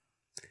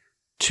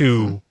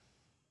to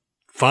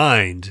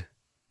find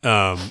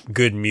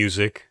good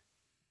music.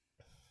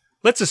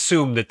 Let's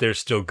assume that there's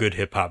still good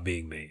hip hop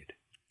being made.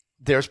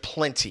 There's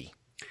plenty.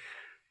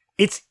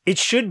 It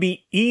should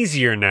be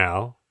easier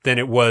now than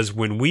it was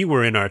when we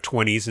were in our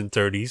 20s and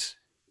 30s.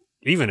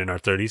 Even in our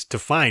 30s, to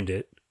find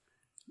it.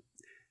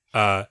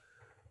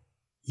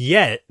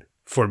 Yet,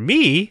 for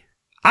me,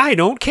 I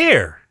don't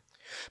care.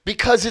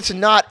 Because it's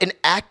not an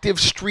active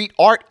street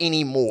art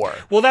anymore.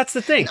 Well, that's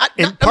the thing.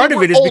 Part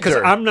of it is older, because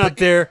I'm not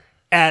there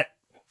at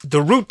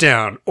the Root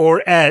Down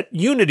or at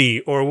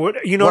Unity or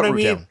what, you know what I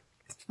mean?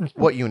 Down?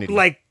 What Unity?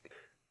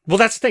 Well,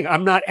 that's the thing.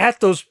 I'm not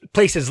at those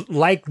places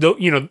like,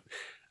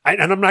 and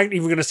I'm not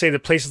even going to say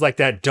that places like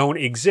that don't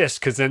exist,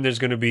 because then there's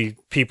going to be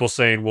people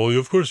saying, well,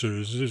 of course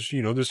there's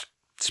this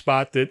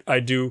spot that I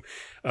do,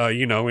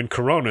 in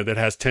Corona that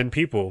has 10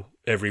 people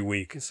every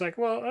week. It's like,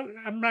 well,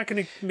 I'm not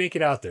going to make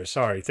it out there.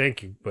 Sorry.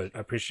 Thank you. But I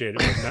appreciate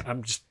it.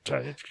 I'm just,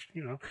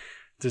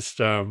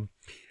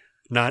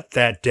 not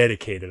that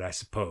dedicated, I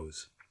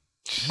suppose.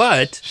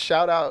 But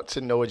shout out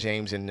to Noah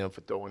James and them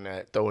for throwing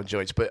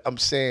joints. But I'm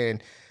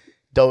saying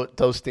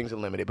those things are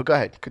limited. But go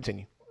ahead.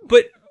 Continue.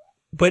 But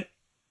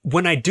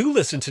when I do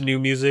listen to new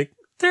music,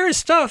 there is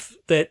stuff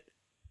that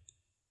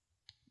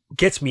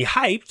gets me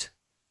hyped.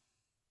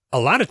 A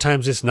lot of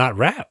times it's not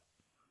rap.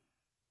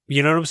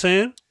 You know what I'm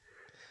saying?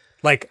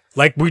 Like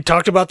we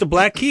talked about the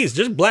Black Keys.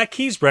 There's Black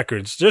Keys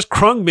records. There's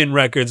Krungman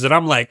records that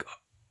I'm like,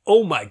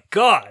 oh my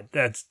God,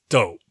 that's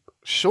dope.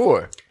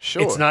 Sure.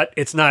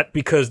 It's not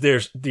because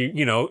there's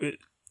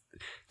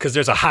because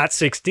there's a Hot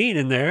 16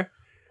 in there,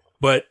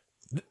 but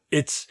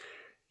it's,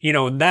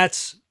 and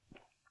that's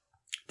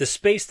the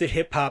space that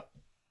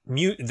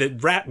that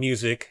rap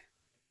music,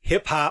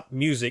 hip hop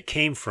music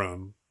came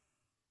from.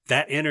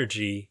 That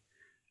energy,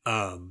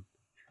 the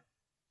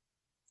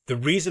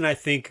reason I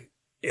think,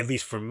 at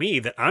least for me,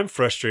 that I'm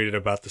frustrated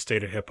about the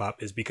state of hip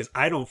hop is because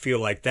I don't feel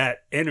like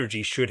that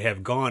energy should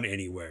have gone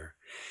anywhere.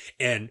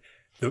 And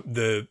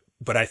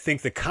but I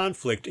think the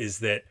conflict is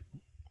that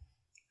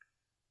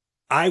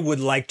I would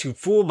like to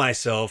fool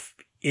myself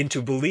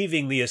into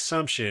believing the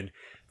assumption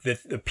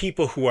that the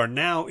people who are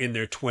now in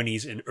their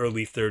 20s and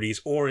early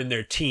 30s or in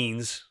their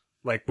teens,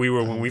 like we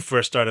were when we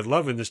first started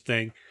loving this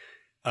thing,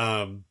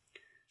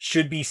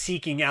 should be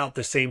seeking out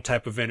the same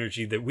type of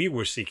energy that we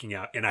were seeking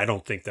out. And I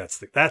don't think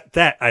that's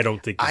I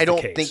don't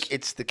think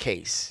it's the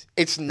case.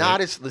 It's not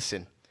right?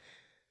 Listen,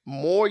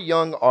 more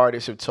young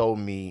artists have told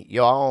me,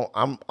 yo,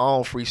 I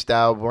don't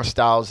freestyle, my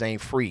styles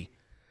ain't free.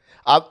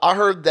 I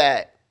heard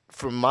that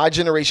from my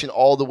generation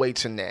all the way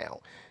to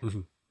now.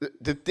 Mm-hmm.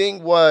 The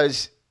thing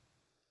was,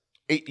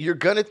 you're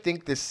going to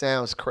think this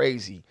sounds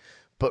crazy,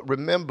 but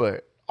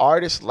remember,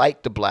 artists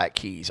like the Black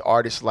Keys,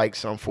 artists like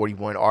Sum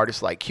 41,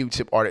 artists like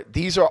Q-Tip,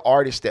 these are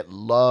artists that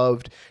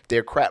loved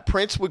their craft.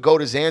 Prince would go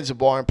to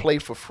Zanzibar and play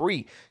for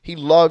free. He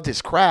loved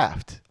his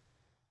craft.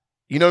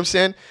 You know what I'm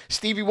saying?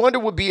 Stevie Wonder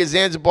would be at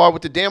Zanzibar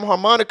with the damn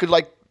harmonica,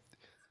 like,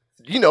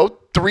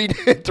 three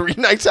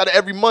nights out of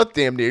every month,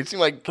 damn near. It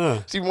seemed like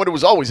Stevie Wonder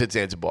was always at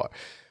Zanzibar.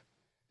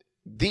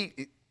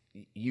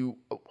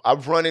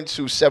 I've run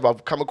into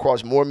I've come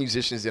across more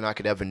musicians than I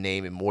could ever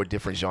name in more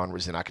different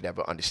genres than I could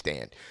ever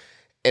understand.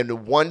 And the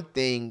one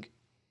thing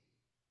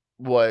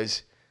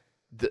was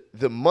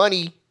the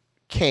money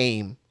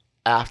came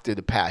after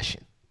the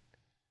passion.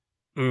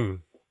 You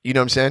know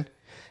what I'm saying?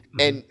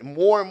 And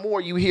more and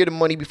more you hear the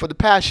money before the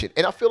passion.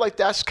 And I feel like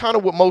that's kind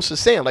of what Mos is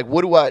saying. Like,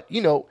 what do I,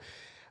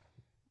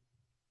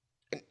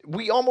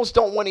 we almost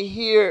don't want to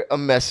hear a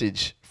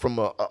message from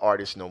an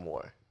artist no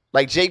more.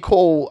 Like J.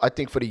 Cole, I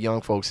think for the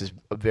young folks is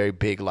a very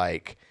big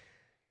like,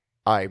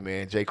 all right,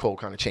 man, J. Cole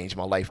kind of changed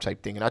my life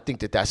type thing. And I think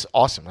that that's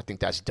awesome. I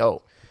think that's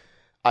dope.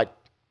 I'll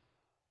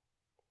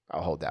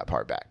hold that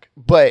part back.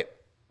 But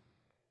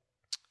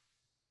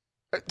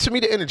to me,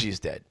 the energy is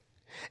dead.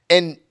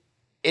 And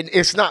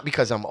it's not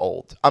because I'm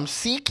old. I'm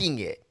seeking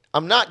it.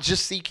 I'm not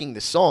just seeking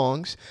the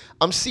songs.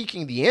 I'm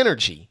seeking the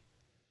energy.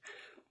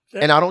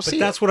 And I don't see it.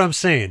 That's what I'm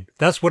saying.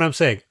 That's what I'm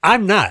saying.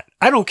 I'm not.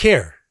 I don't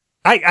care.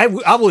 I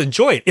will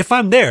enjoy it if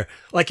I'm there.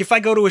 Like if I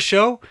go to a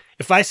show,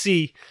 if I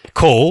see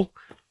Cole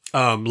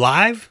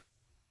live,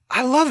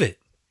 I love it.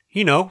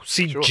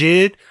 See sure.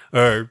 Jid,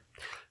 or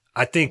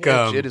I think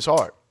Jid is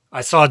hard. I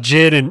saw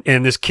Jid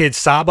and this kid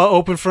Saba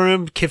open for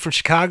him, kid from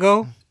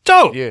Chicago.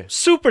 Dope. Yeah.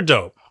 Super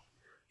dope.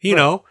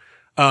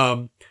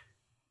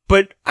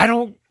 But I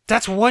don't,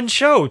 that's one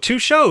show, 2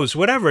 shows,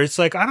 whatever. It's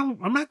like, I'm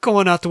not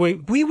going out the way.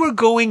 We were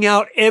going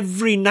out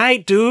every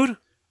night, dude.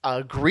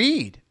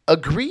 Agreed. I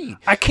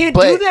can't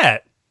do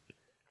that.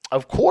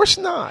 Of course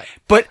not.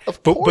 But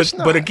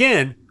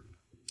again,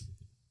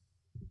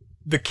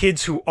 the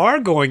kids who are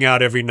going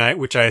out every night,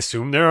 which I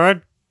assume there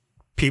are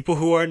people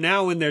who are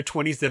now in their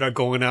 20s that are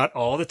going out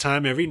all the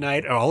time, every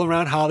night, all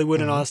around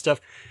Hollywood and all that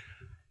stuff.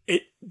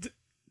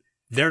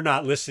 They're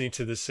not listening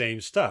to the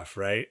same stuff,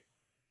 right?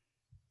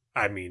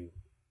 I mean,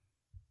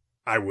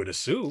 I would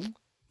assume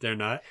they're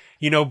not,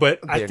 but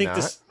I think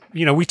this,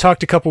 we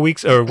talked a couple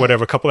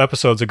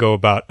episodes ago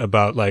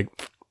about like,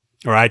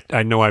 or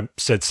I know I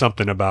said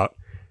something about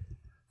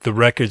the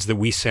records that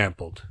we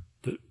sampled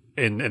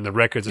and the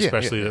records,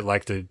 especially that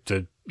like the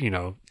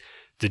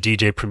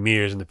DJ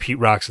Premiers and the Pete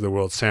Rocks of the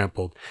world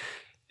sampled.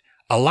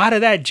 A lot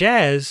of that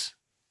jazz,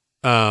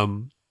 a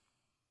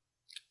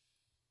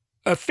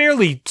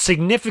fairly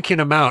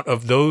significant amount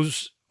of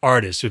those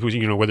artists,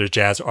 whether it's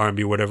jazz,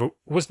 R&B, whatever,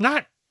 was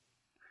not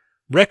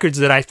records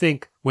that I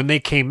think when they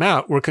came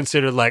out were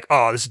considered like,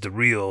 oh, this is the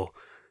real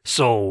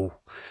soul,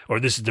 or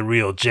this is the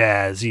real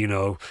jazz,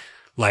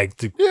 like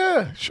the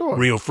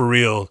real for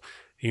real,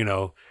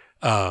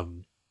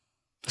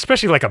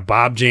 especially like a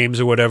Bob James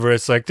or whatever.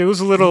 It's like there was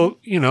a little,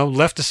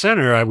 left to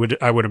center, I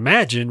would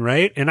imagine,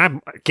 right? And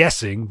I'm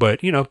guessing, but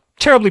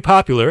terribly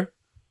popular.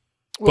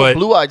 Well,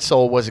 Blue Eyed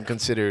Soul wasn't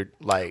considered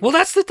like. Well,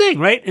 that's the thing,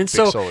 right? And big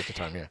soul at the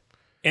time, yeah.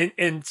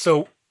 And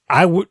so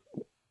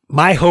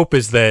my hope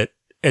is that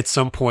at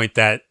some point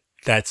that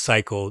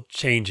cycle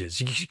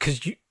changes, because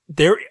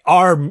there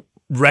are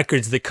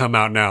records that come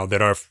out now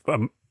that are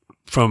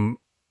from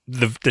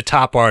the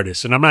top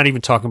artists, and I'm not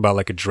even talking about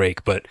like a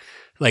Drake, but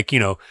like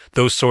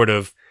those sort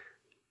of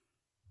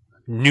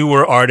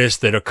newer artists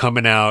that are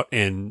coming out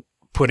and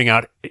putting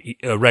out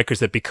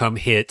records that become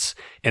hits,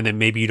 and then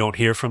maybe you don't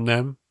hear from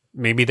them.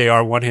 Maybe they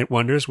are one-hit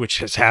wonders, which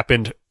has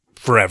happened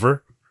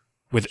forever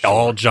with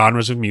all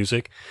genres of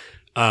music.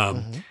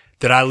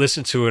 That I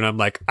listen to and I'm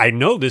like, I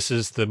know this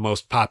is the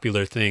most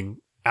popular thing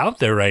out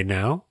there right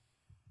now.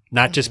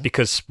 Not just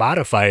because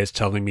Spotify is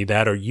telling me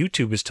that or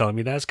YouTube is telling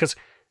me that. It's because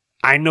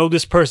I know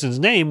this person's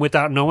name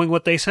without knowing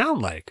what they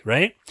sound like,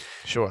 right?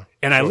 Sure.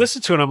 And I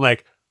listen to it and I'm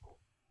like,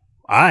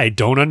 I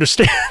don't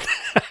understand.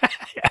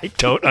 I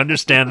don't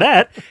understand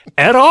that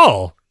at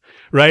all,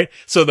 right?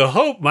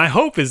 So my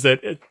hope is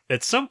that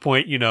at some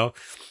point,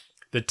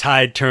 the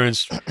tide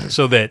turns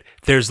so that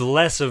there's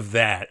less of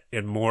that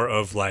and more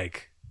of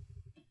like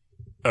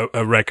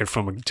a record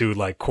from a dude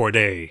like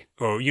Corday,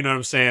 or you know what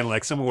I'm saying,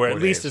 like somewhere at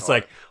least it's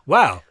hard. Like,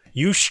 wow,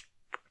 you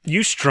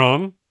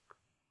strung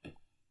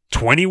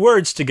 20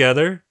 words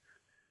together,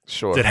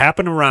 that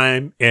happen to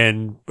rhyme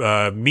and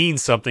mean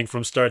something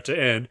from start to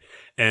end,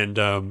 and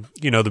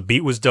the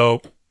beat was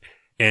dope,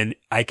 and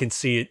I can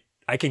see it.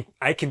 I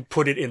can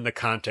put it in the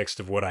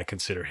context of what I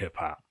consider hip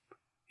hop,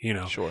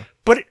 Sure.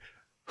 But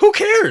who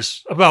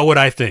cares about what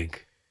I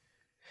think?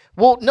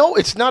 Well, no,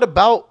 it's not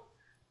about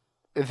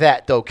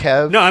that though,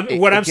 Kev. No,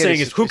 what I'm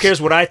saying is, who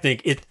cares what I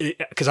think?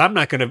 Because I'm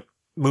not going to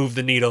move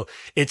the needle.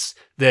 It's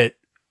that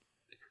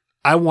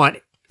I want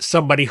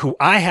somebody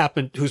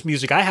whose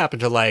music I happen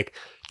to like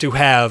to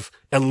have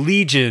a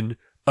legion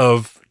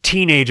of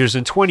teenagers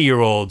and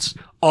 20-year-olds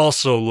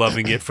also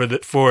loving it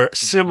for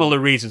similar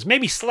reasons.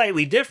 Maybe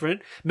slightly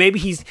different. Maybe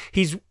he's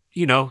he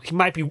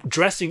might be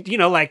dressing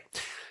like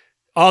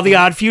all the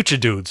Odd Future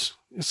dudes.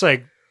 It's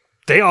like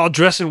they all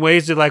dress in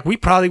ways that like we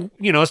probably,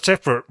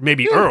 except for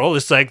maybe Earl,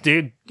 it's like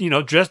they,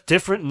 dress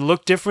different and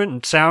look different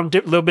and sound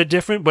a little bit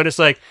different, but it's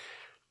like,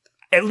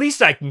 at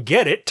least I can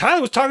get it.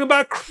 Tyler was talking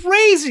about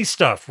crazy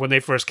stuff when they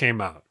first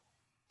came out.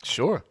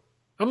 Sure.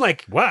 I'm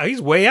like, wow,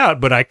 he's way out,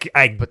 but I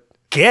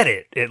get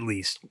it at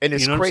least. And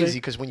it's crazy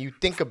because when you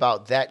think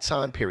about that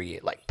time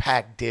period, like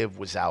Pac Div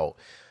was out,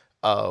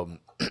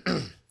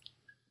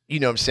 you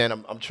know what I'm saying?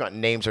 I'm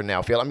trying, names are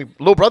now fail. I mean,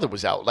 Lil Brother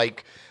was out.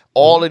 Like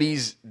all of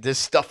this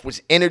stuff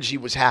energy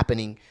was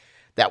happening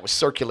that was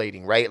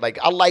circulating, right? Like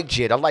I like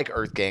Jid, I like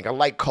Earth Gang, I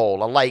like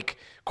Cole, I like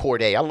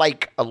Corday, I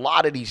like a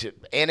lot of these,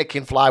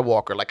 Anakin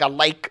Flywalker, like I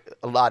like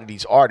a lot of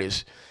these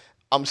artists.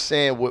 I'm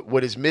saying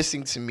what is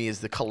missing to me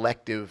is the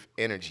collective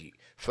energy.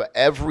 For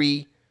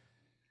every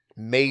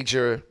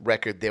major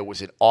record, there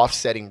was an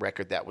offsetting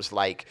record that was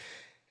like,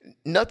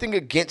 nothing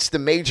against the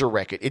major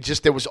record. It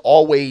just, there was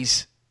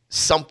always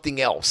something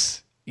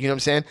else. You know what I'm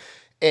saying?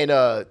 And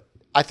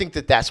I think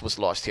that's what's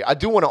lost here. I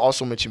do want to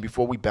also mention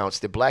before we bounce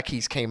that Black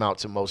Keys came out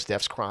to Mos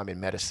Def's Crime and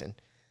Medicine.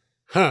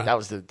 Huh. That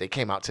was they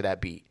came out to that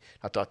beat.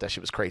 I thought that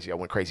shit was crazy. I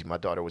went crazy. My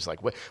daughter was like,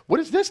 what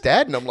is this,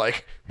 Dad? And I'm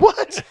like,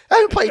 what? I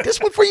haven't played this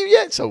one for you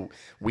yet. So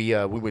we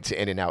went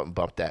to In-N-Out and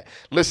bumped that.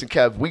 Listen,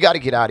 Kev, we got to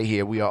get out of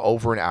here. We are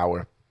over an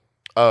hour.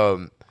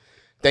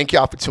 Thank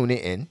y'all for tuning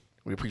in.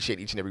 We appreciate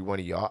each and every one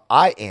of y'all.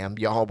 I am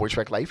your homeboy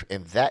Trek Life,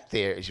 and that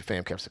there is your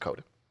fam, Kev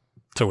Dakota.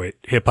 So wait,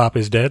 hip-hop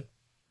is dead?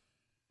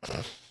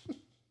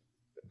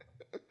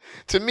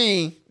 To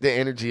me, the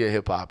energy of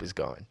hip-hop is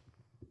gone.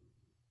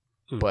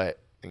 But,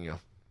 you know,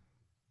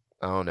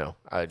 I don't know.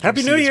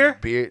 Happy New Year.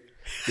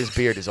 This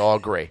beard is all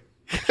gray.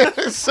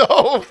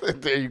 So,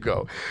 there you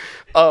go.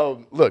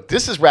 Look,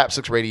 this is Rap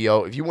Slicks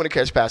Radio. If you want to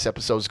catch past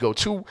episodes, go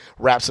to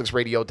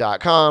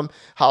rapslicksradio.com.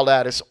 Holla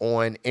at us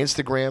on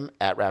Instagram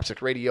at Rap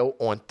Slicks Radio,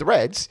 on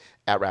Threads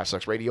at Rap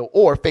Slicks Radio,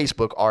 or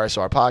Facebook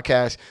RSR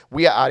Podcast.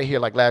 We are out of here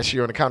like last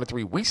year. On the count of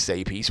three, we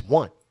say peace.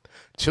 1,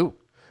 2,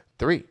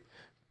 3.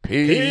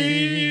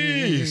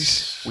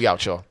 Peace. We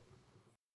out, y'all.